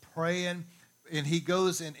just praying, and he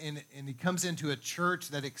goes and he comes into a church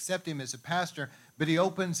that accepts him as a pastor, but he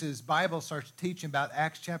opens his Bible, starts teaching about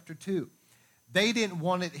Acts chapter 2. They didn't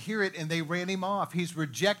want to hear it, and they ran him off. He's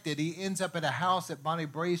rejected. He ends up at a house at Bonnie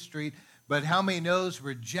Brae Street, but how many knows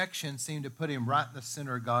rejection seemed to put him right in the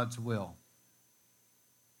center of God's will?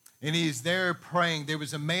 And he's there praying. There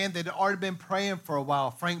was a man that had already been praying for a while,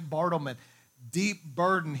 Frank Bartleman, deep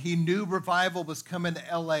burden. He knew revival was coming to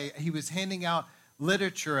L.A. He was handing out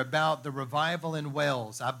literature about the revival in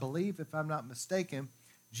Wales. I believe, if I'm not mistaken,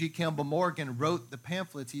 G. Campbell Morgan wrote the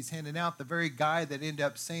pamphlets he's handing out, the very guy that ended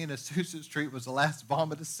up saying Azusa Street was the last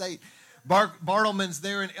vomit of Satan. Bartleman's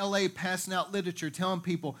there in L.A. passing out literature, telling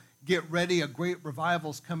people, get ready, a great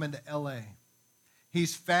revival's coming to L.A.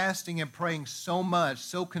 He's fasting and praying so much,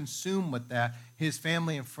 so consumed with that, his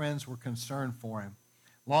family and friends were concerned for him.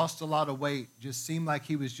 Lost a lot of weight, just seemed like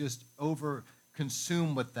he was just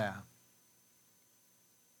over-consumed with that.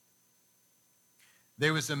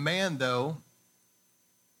 There was a man, though,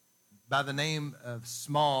 by the name of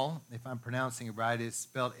Small, if I'm pronouncing it right, it's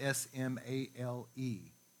spelled S-M-A-L-E.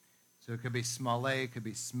 So it could be Smollett, it could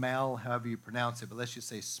be Smell, however you pronounce it, but let's just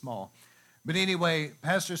say Small. But anyway,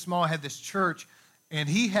 Pastor Small had this church, and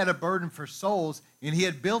he had a burden for souls, and he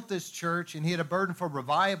had built this church, and he had a burden for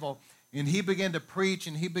revival, and he began to preach,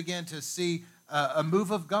 and he began to see a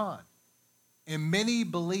move of God. And many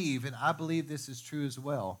believe, and I believe this is true as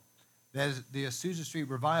well, that the Azusa Street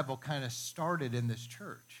revival kind of started in this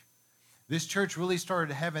church. This church really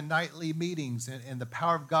started having nightly meetings, and the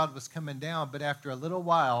power of God was coming down. But after a little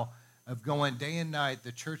while of going day and night,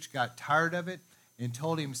 the church got tired of it and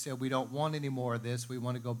told him, said, we don't want any more of this. We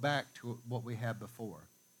want to go back to what we had before.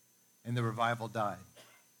 And the revival died.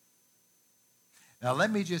 Now,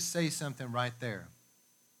 let me just say something right there.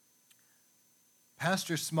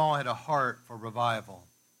 Pastor Small had a heart for revival,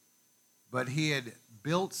 but he had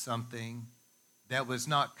built something that was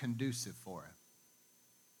not conducive for it.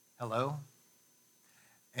 Hello?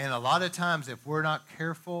 And a lot of times, if we're not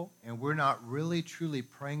careful and we're not really truly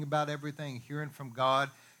praying about everything, hearing from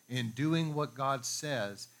God, in doing what God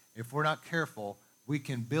says, if we're not careful, we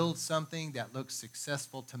can build something that looks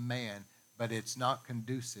successful to man, but it's not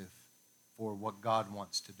conducive for what God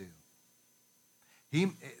wants to do.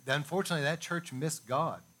 Unfortunately, that church missed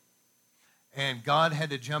God. And God had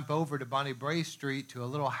to jump over to Bonnie Brae Street to a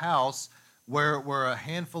little house where a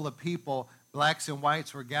handful of people, blacks and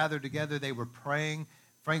whites, were gathered together. They were praying.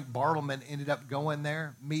 Frank Bartleman ended up going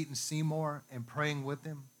there, meeting Seymour and praying with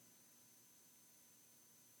him.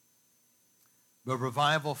 But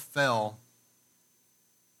revival fell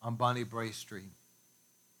on Bonnie Brae Street.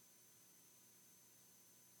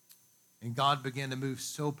 And God began to move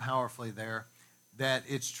so powerfully there that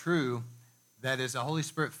it's true that as the Holy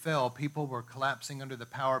Spirit fell, people were collapsing under the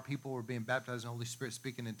power. People were being baptized in the Holy Spirit,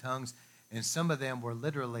 speaking in tongues. And some of them were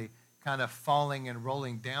literally kind of falling and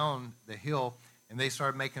rolling down the hill. And they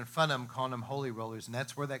started making fun of them, calling them holy rollers. And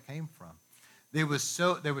that's where that came from. There was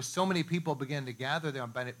so many people began to gather there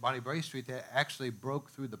on Bonnie Brae Street that actually broke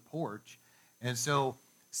through the porch. And so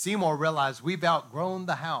Seymour realized we've outgrown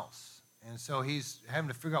the house. And so he's having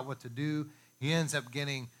to figure out what to do. He ends up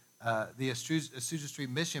getting the Azusa Street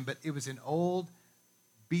Mission, but it was an old,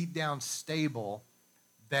 beat-down stable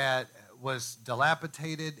that was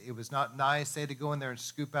dilapidated. It was not nice. They had to go in there and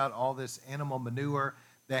scoop out all this animal manure.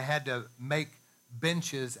 They had to make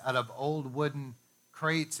benches out of old wooden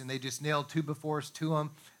crates, and they just nailed 2x4s to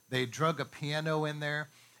them. They drug a piano in there.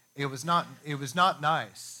 It was not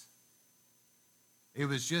nice. It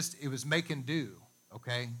was making do,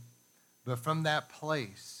 okay? But from that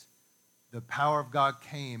place, the power of God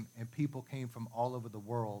came, and people came from all over the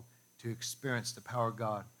world to experience the power of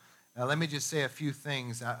God. Now, let me just say a few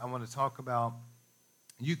things I want to talk about.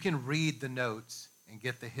 You can read the notes and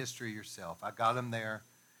get the history yourself. I got them there.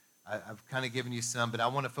 I've kind of given you some, but I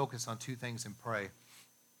want to focus on two things and pray.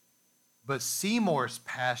 But Seymour's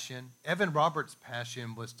passion, Evan Roberts'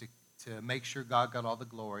 passion, was to make sure God got all the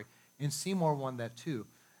glory, and Seymour won that too.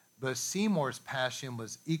 But Seymour's passion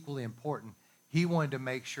was equally important. He wanted to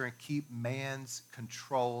make sure and keep man's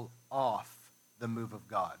control off the move of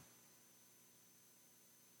God.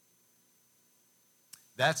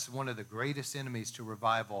 That's one of the greatest enemies to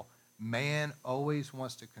revival. Man always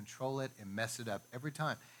wants to control it and mess it up every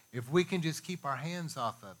time. If we can just keep our hands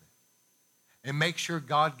off of it and make sure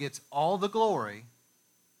God gets all the glory,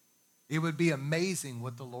 it would be amazing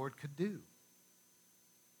what the Lord could do.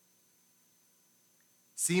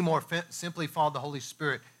 Seymour simply followed the Holy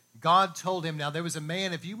Spirit. God told him, now there was a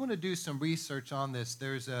man, if you want to do some research on this,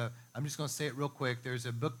 I'm just going to say it real quick, there's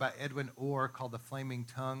a book by Edwin Orr called The Flaming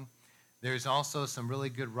Tongue. There's also some really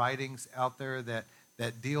good writings out there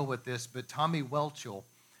that deal with this, but Tommy Welchel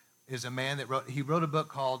is a man that wrote a book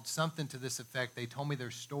called something to this effect, They Told Me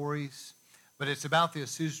Their Stories, but it's about the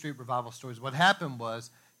Azusa Street revival stories. What happened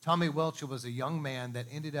was, Tommy Welchel was a young man that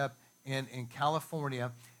ended up in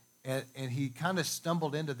California, and he kind of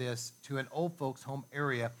stumbled into this to an old folks home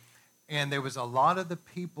area, and there was a lot of the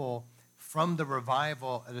people from the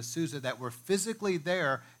revival at Azusa that were physically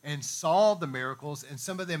there and saw the miracles, and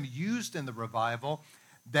some of them used in the revival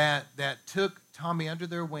that took Tommy under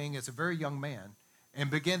their wing as a very young man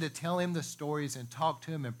and began to tell him the stories and talk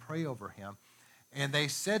to him and pray over him. And they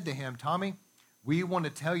said to him, Tommy, we want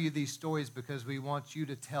to tell you these stories because we want you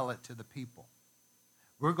to tell it to the people.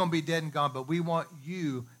 We're going to be dead and gone, but we want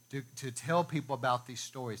you to tell people about these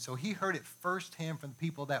stories. So he heard it firsthand from the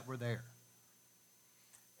people that were there.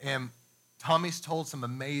 And Tommy's told some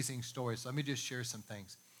amazing stories. So let me just share some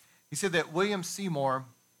things. He said that William Seymour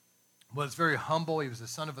was very humble. He was the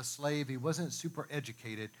son of a slave. He wasn't super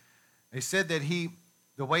educated. They said that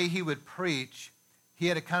the way he would preach, he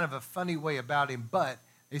had a kind of a funny way about him. But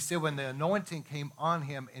they said when the anointing came on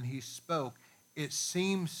him and he spoke, it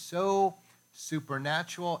seemed so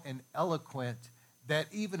supernatural and eloquent that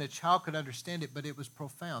even a child could understand it, but it was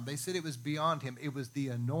profound. They said it was beyond him. It was the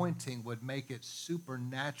anointing would make it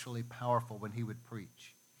supernaturally powerful when he would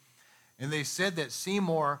preach. And they said that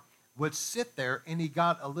Seymour would sit there and he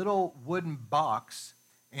got a little wooden box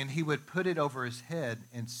and he would put it over his head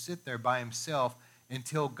and sit there by himself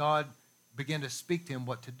until God began to speak to him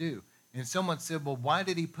what to do. And someone said, well, why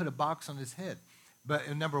did he put a box on his head?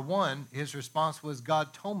 But number one, his response was,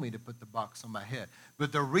 God told me to put the box on my head.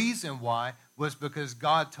 But the reason why was because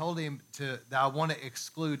God told him that I want to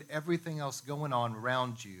exclude everything else going on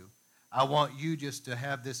around you. I want you just to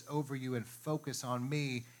have this over you and focus on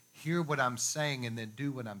me, hear what I'm saying, and then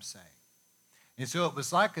do what I'm saying. And so it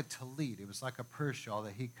was like a tallit. It was like a prayer shawl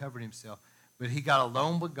that he covered himself. But he got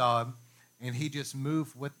alone with God, and he just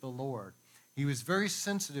moved with the Lord. He was very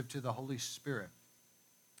sensitive to the Holy Spirit.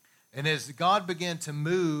 And as God began to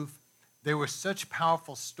move, there were such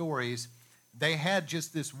powerful stories. they had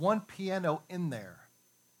just this one piano in there.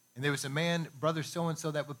 And there was a man, brother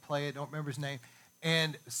so-and-so, that would play it. Don't remember his name.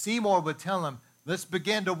 And Seymour would tell him, let's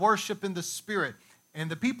begin to worship in the Spirit.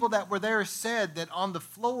 And the people that were there said that on the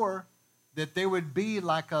floor, that there would be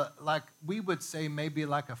like we would say maybe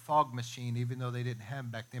like a fog machine, even though they didn't have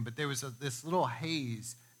them back then. But there was this little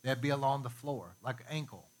haze that'd be along the floor, like an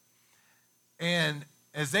ankle. And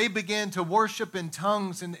as they began to worship in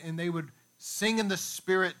tongues and they would sing in the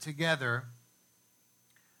Spirit together,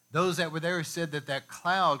 those that were there said that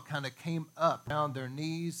cloud kind of came up around their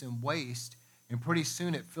knees and waist, and pretty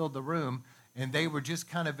soon it filled the room, and they were just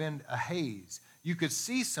kind of in a haze. You could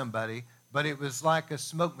see somebody, but it was like a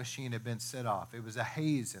smoke machine had been set off. It was a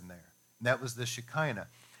haze in there. And that was the Shekinah.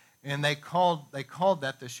 And they called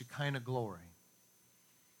that the Shekinah glory.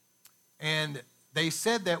 And they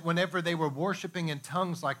said that whenever they were worshiping in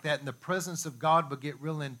tongues like that and the presence of God would get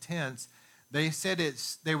real intense, they said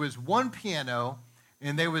there was one piano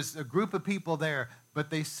and there was a group of people there, but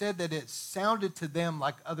they said that it sounded to them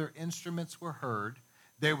like other instruments were heard.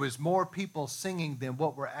 There was more people singing than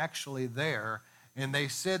what were actually there. And they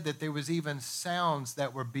said that there was even sounds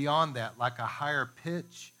that were beyond that, like a higher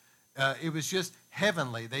pitch. It was just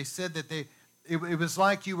heavenly. They said that it was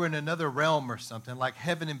like you were in another realm or something, like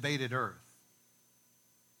heaven invaded earth.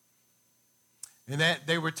 And that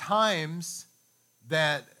there were times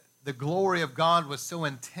that the glory of God was so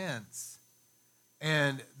intense.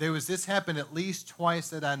 And this happened at least twice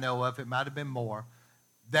that I know of, it might have been more,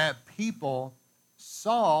 that people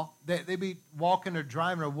saw that they'd be walking or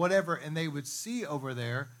driving or whatever, and they would see over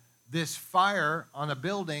there this fire on a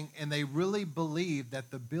building, and they really believed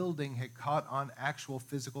that the building had caught on actual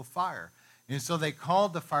physical fire. And so they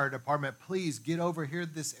called the fire department, please get over here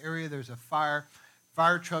to this area, there's a fire.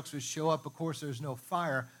 Fire trucks would show up, of course there's no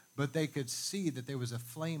fire, but they could see that there was a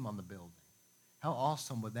flame on the building. How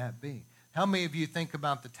awesome would that be? How many of you think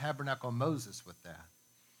about the tabernacle of Moses with that?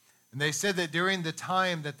 And they said that during the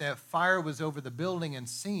time that fire was over the building and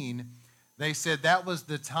seen, they said that was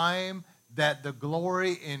the time that the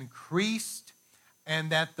glory increased and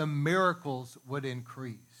that the miracles would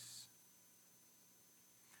increase.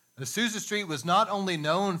 Azusa Street was not only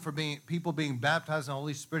known for people being baptized in the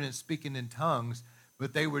Holy Spirit and speaking in tongues,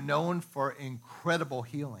 but they were known for incredible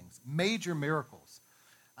healings, major miracles.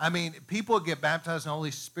 I mean, people would get baptized in the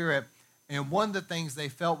Holy Spirit, and one of the things they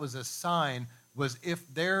felt was a sign was if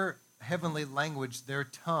their heavenly language, their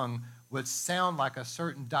tongue, would sound like a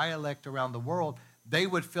certain dialect around the world, they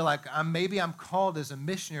would feel like maybe I'm called as a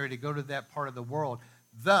missionary to go to that part of the world.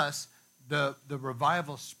 Thus, the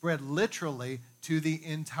revival spread literally to the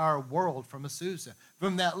entire world from Azusa.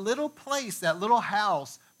 From that little place, that little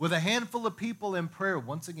house with a handful of people in prayer,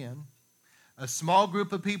 once again, a small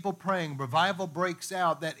group of people praying, revival breaks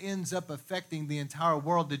out that ends up affecting the entire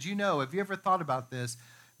world. Did you know, have you ever thought about this,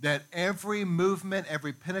 that every movement,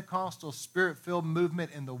 every Pentecostal spirit-filled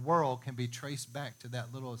movement in the world can be traced back to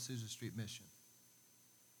that little Azusa Street mission?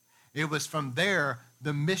 It was from there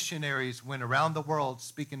the missionaries went around the world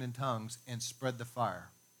speaking in tongues and spread the fire.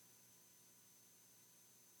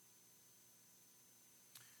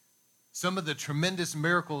 Some of the tremendous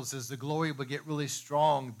miracles as the glory would get really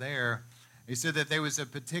strong there. He said that there was a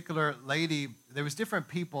particular lady, there was different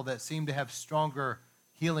people that seemed to have stronger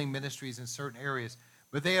healing ministries in certain areas.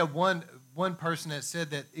 But they had one person that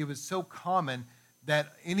said that it was so common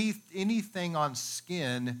that anything on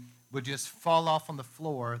skin would just fall off on the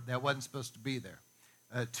floor that wasn't supposed to be there.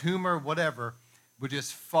 A tumor, whatever, would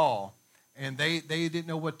just fall. And they didn't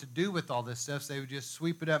know what to do with all this stuff, so they would just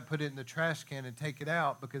sweep it up, put it in the trash can, and take it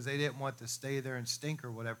out because they didn't want to stay there and stink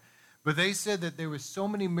or whatever. But they said that there was so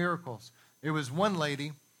many miracles. There was one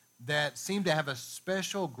lady that seemed to have a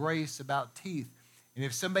special grace about teeth. And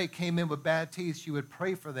if somebody came in with bad teeth, she would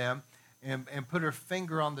pray for them and put her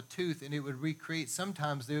finger on the tooth, and it would recreate.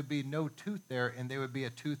 Sometimes there would be no tooth there, and there would be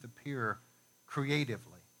a tooth appear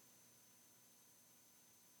creatively.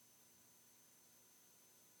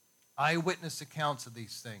 Eyewitness accounts of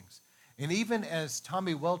these things. And even as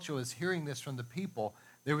Tommy Welcher was hearing this from the people,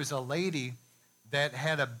 there was a lady that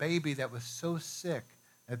had a baby that was so sick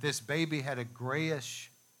that this baby had a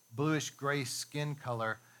grayish, bluish-gray skin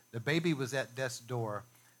color. The baby was at death's door,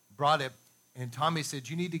 brought it, and Tommy said,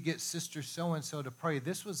 you need to get Sister so-and-so to pray.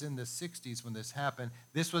 This was in the 60s when this happened.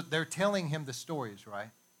 They're telling him the stories, right?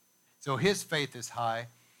 So his faith is high.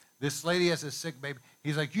 This lady has a sick baby.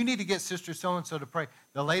 He's like, you need to get Sister so-and-so to pray.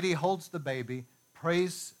 The lady holds the baby,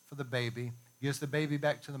 prays for the baby, gives the baby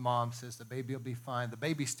back to the mom, says the baby will be fine. The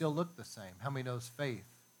baby still looked the same. How many knows faith?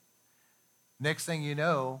 Next thing you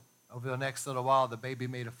know, over the next little while, the baby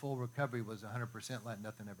made a full recovery, was 100% like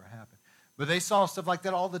nothing ever happened. But they saw stuff like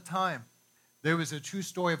that all the time. There was a true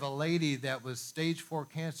story of a lady that was stage 4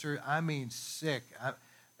 cancer. I mean, sick.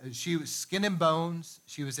 She was skin and bones.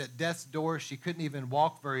 She was at death's door. She couldn't even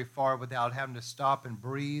walk very far without having to stop and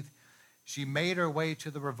breathe. She made her way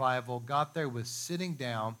to the revival, got there, was sitting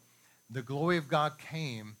down. The glory of God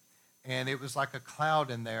came, and it was like a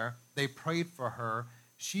cloud in there. They prayed for her.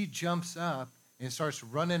 She jumps up and starts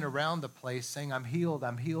running around the place saying, I'm healed,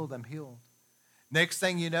 I'm healed, I'm healed. Next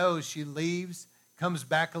thing you know, she leaves, comes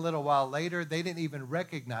back a little while later. They didn't even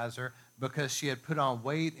recognize her because she had put on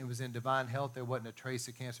weight and was in divine health. There wasn't a trace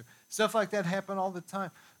of cancer. Stuff like that happened all the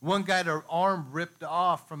time. One guy had her arm ripped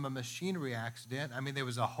off from a machinery accident. I mean, there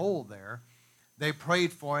was a hole there. They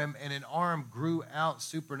prayed for him, and an arm grew out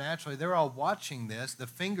supernaturally. They're all watching this. The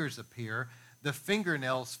fingers appear. The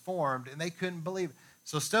fingernails formed, and they couldn't believe it.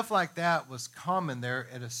 So stuff like that was common there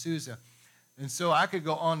at Azusa. And so I could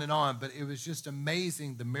go on and on, but it was just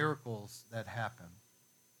amazing the miracles that happened.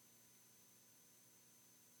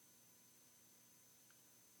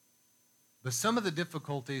 But some of the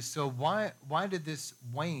difficulties, so why did this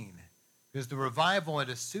wane? Because the revival at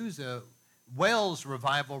Azusa, Wales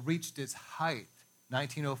revival reached its height,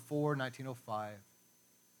 1904, 1905.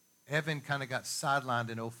 Evan kind of got sidelined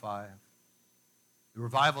in 05. The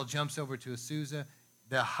revival jumps over to Azusa.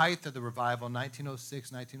 The height of the revival,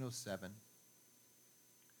 1906, 1907.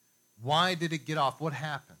 Why did it get off? What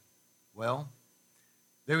happened? Well,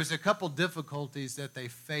 there was a couple difficulties that they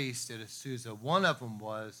faced at Azusa. One of them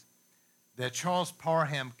was that Charles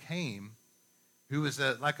Parham came, who was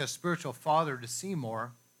like a spiritual father to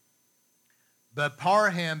Seymour, but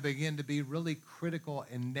Parham began to be really critical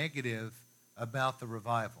and negative about the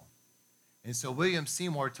revival. And so William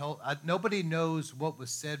Seymour told, nobody knows what was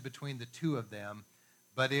said between the two of them,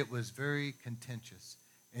 but it was very contentious.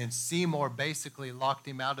 And Seymour basically locked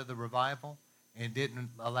him out of the revival and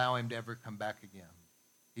didn't allow him to ever come back again.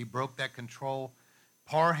 He broke that control.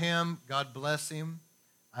 Parham, God bless him,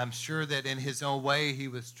 I'm sure that in his own way he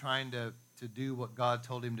was trying to do what God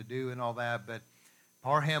told him to do and all that, but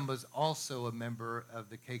Parham was also a member of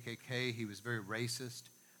the KKK. He was very racist.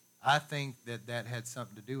 I think that had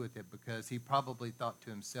something to do with it because he probably thought to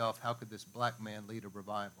himself, how could this black man lead a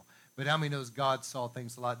revival? But how many knows God saw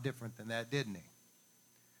things a lot different than that, didn't he?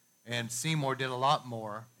 And Seymour did a lot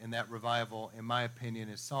more in that revival, in my opinion,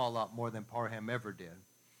 and saw a lot more than Parham ever did.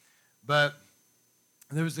 But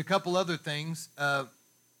there was a couple other things.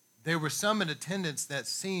 There were some in attendance that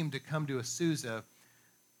seemed to come to Azusa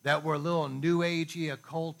that were a little new agey,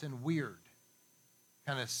 occult, and weird,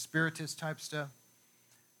 kind of spiritist type stuff.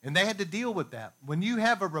 And they had to deal with that. When you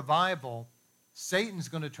have a revival, Satan's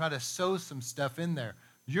going to try to sow some stuff in there.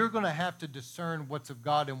 You're going to have to discern what's of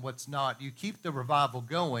God and what's not. You keep the revival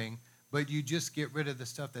going, but you just get rid of the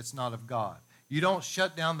stuff that's not of God. You don't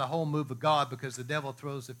shut down the whole move of God because the devil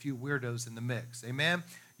throws a few weirdos in the mix. Amen?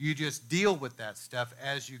 You just deal with that stuff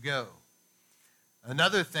as you go.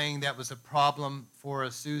 Another thing that was a problem for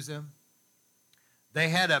Azusa, they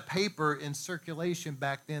had a paper in circulation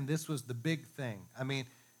back then. This was the big thing. I mean,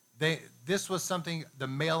 this was something, the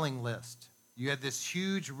mailing list. You had this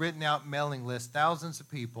huge written out mailing list, thousands of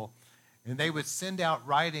people, and they would send out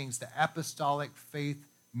writings, the Apostolic Faith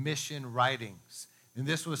Mission writings. And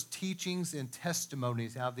this was teachings and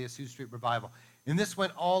testimonies out of the Azusa Street Revival. And this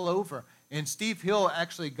went all over. And Steve Hill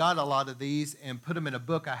actually got a lot of these and put them in a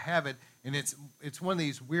book. I have it. And it's one of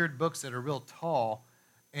these weird books that are real tall.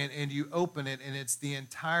 And you open it, and it's the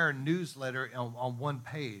entire newsletter on one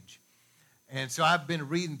page. And so I've been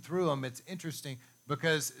reading through them. It's interesting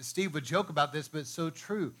because Steve would joke about this, but it's so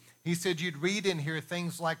true. He said you'd read in here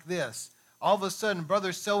things like this. All of a sudden,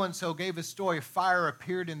 brother so-and-so gave a story. Fire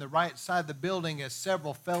appeared in the right side of the building as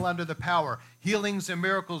several fell under the power. Healings and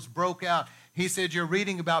miracles broke out. He said, you're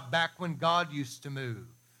reading about back when God used to move.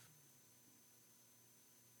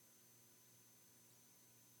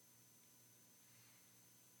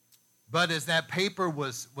 But as that paper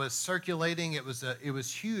was circulating, it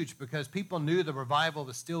was huge because people knew the revival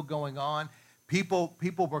was still going on. People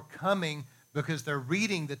were coming because they're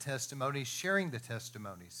reading the testimonies, sharing the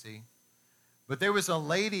testimonies, see? But there was a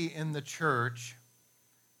lady in the church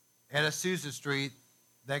at Azusa Street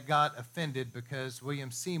that got offended because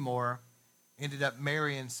William Seymour ended up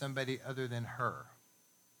marrying somebody other than her.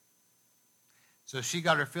 So she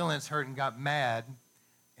got her feelings hurt and got mad,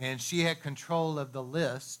 and she had control of the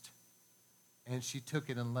list, and she took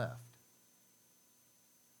it and left.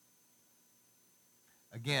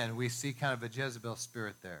 Again, we see kind of a Jezebel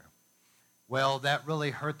spirit there. Well, that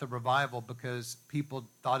really hurt the revival because people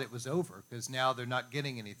thought it was over because now they're not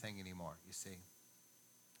getting anything anymore, you see.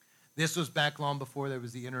 This was back long before there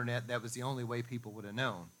was the internet. That was the only way people would have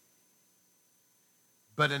known.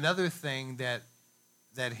 But another thing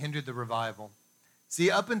that hindered the revival. See,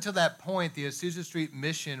 up until that point, the Azusa Street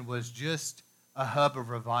Mission was just a hub of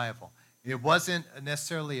revival. It wasn't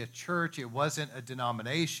necessarily a church. It wasn't a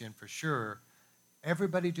denomination for sure.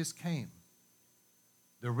 Everybody just came.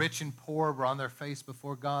 The rich and poor were on their face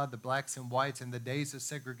before God. The blacks and whites in the days of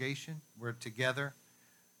segregation were together.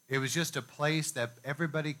 It was just a place that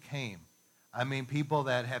everybody came. I mean, people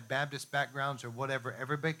that had Baptist backgrounds or whatever,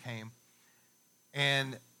 everybody came.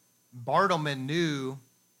 And Bartleman knew,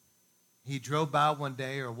 he drove by one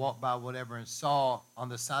day or walked by whatever and saw on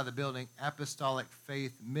the side of the building, Apostolic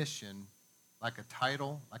Faith Mission, like a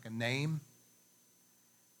title, like a name.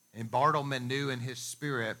 And Bartleman knew in his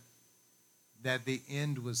spirit that the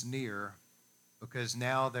end was near, because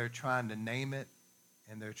now they're trying to name it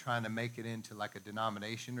and they're trying to make it into like a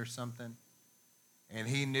denomination or something. And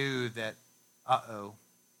he knew that, uh-oh.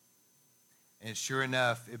 And sure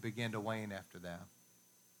enough, it began to wane after that.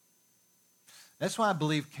 That's why I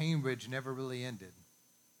believe Cambridge never really ended.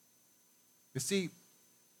 You see,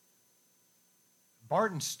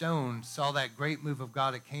 Barton Stone saw that great move of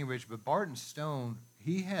God at Cambridge, but Barton Stone,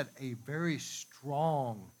 he had a very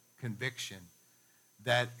strong conviction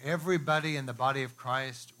that everybody in the body of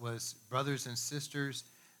Christ was brothers and sisters,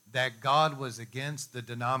 that God was against the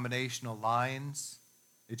denominational lines.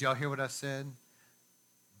 Did y'all hear what I said?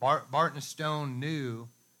 Barton Stone knew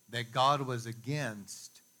that God was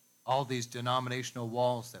against all these denominational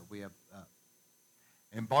walls that we have up.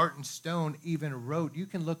 And Barton Stone even wrote, you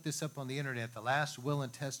can look this up on the internet, the last will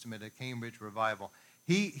and testament of Cambridge Revival.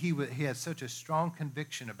 He had such a strong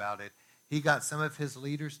conviction about it. He got some of his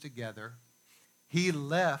leaders together. He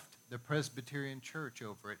left the Presbyterian Church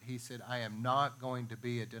over it. He said, I am not going to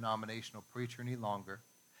be a denominational preacher any longer.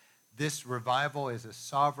 This revival is a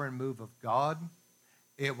sovereign move of God.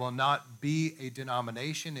 It will not be a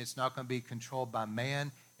denomination. It's not going to be controlled by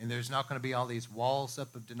man, and there's not going to be all these walls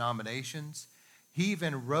up of denominations. He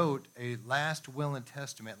even wrote a last will and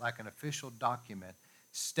testament, like an official document,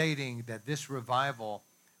 stating that this revival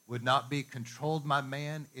would not be controlled by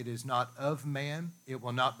man. It is not of man. It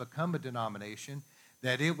will not become a denomination,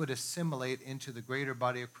 that it would assimilate into the greater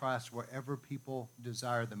body of Christ wherever people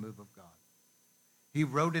desire the move of God. He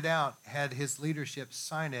wrote it out, had his leadership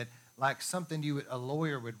sign it like something a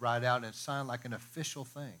lawyer would write out and sign like an official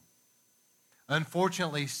thing.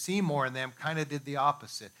 Unfortunately, Seymour and them kind of did the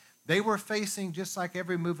opposite. They were facing, just like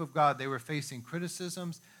every move of God, they were facing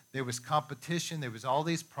criticisms. There was competition. There was all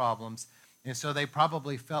these problems. And so they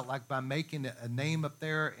probably felt like by making a name up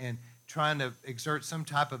there and trying to exert some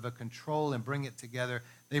type of a control and bring it together,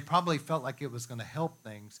 they probably felt like it was going to help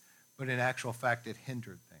things, but in actual fact, it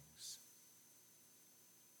hindered things.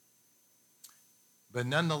 But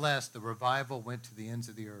nonetheless, the revival went to the ends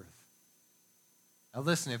of the earth. Now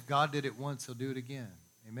listen, if God did it once, he'll do it again.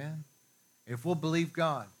 Amen? If we'll believe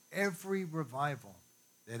God, every revival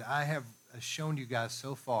that I have shown you guys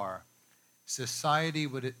so far, society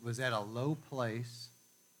was at a low place.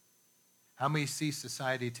 How many see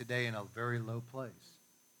society today in a very low place?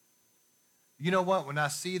 You know what? When I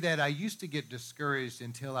see that, I used to get discouraged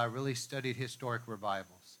until I really studied historic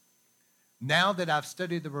revivals. Now that I've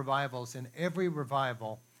studied the revivals, in every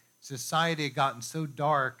revival, society had gotten so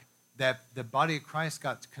dark that the body of Christ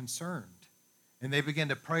got concerned. And they began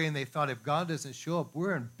to pray, and they thought, if God doesn't show up,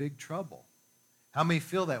 we're in big trouble. How many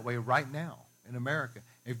feel that way right now in America?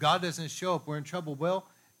 If God doesn't show up, we're in trouble. Well,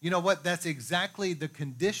 you know what? That's exactly the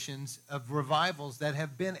conditions of revivals that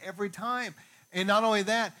have been every time. And not only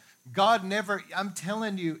that, God never, I'm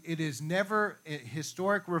telling you, it is never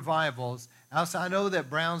historic revivals. I know that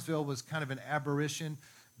Brownsville was kind of an aberration,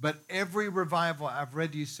 but every revival I've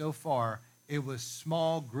read to you so far, it was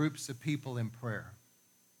small groups of people in prayer.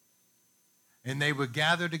 And they would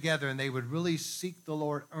gather together and they would really seek the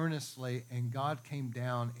Lord earnestly, and God came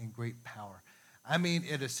down in great power. I mean,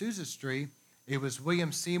 at Azusa Street, it was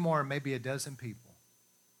William Seymour and maybe a dozen people.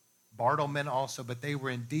 Bartleman also, but they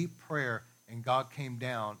were in deep prayer, and God came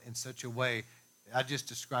down in such a way. I just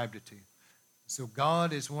described it to you. So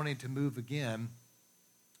God is wanting to move again,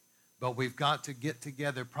 but we've got to get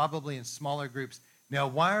together probably in smaller groups. Now,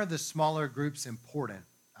 why are the smaller groups important?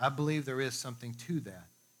 I believe there is something to that.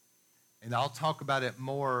 And I'll talk about it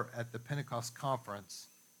more at the Pentecost conference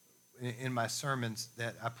in my sermons,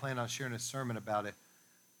 that I plan on sharing a sermon about it.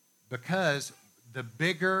 Because the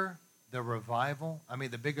bigger the revival,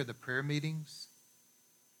 the bigger the prayer meetings,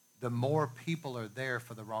 the more people are there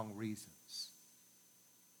for the wrong reasons.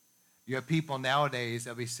 You have people nowadays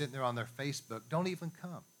that will be sitting there on their Facebook, don't even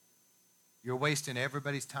come. You're wasting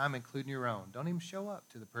everybody's time, including your own. Don't even show up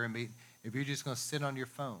to the prayer meeting if you're just going to sit on your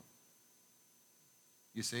phone.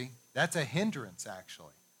 you see. That's a hindrance,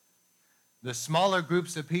 actually. The smaller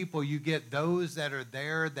groups of people, you get those that are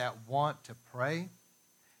there that want to pray.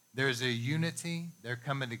 There's a unity. They're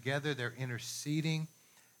coming together. They're interceding.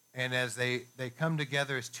 And as they come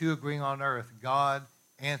together as two agreeing on earth, God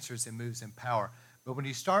answers and moves in power. But when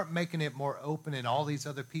you start making it more open and all these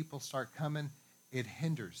other people start coming, it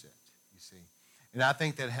hinders it, you see. And I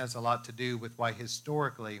think that has a lot to do with why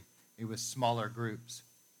historically it was smaller groups.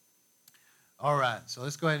 All right, so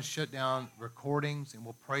let's go ahead and shut down recordings and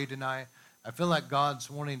we'll pray tonight. I feel like God's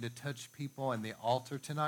wanting to touch people in the altar tonight.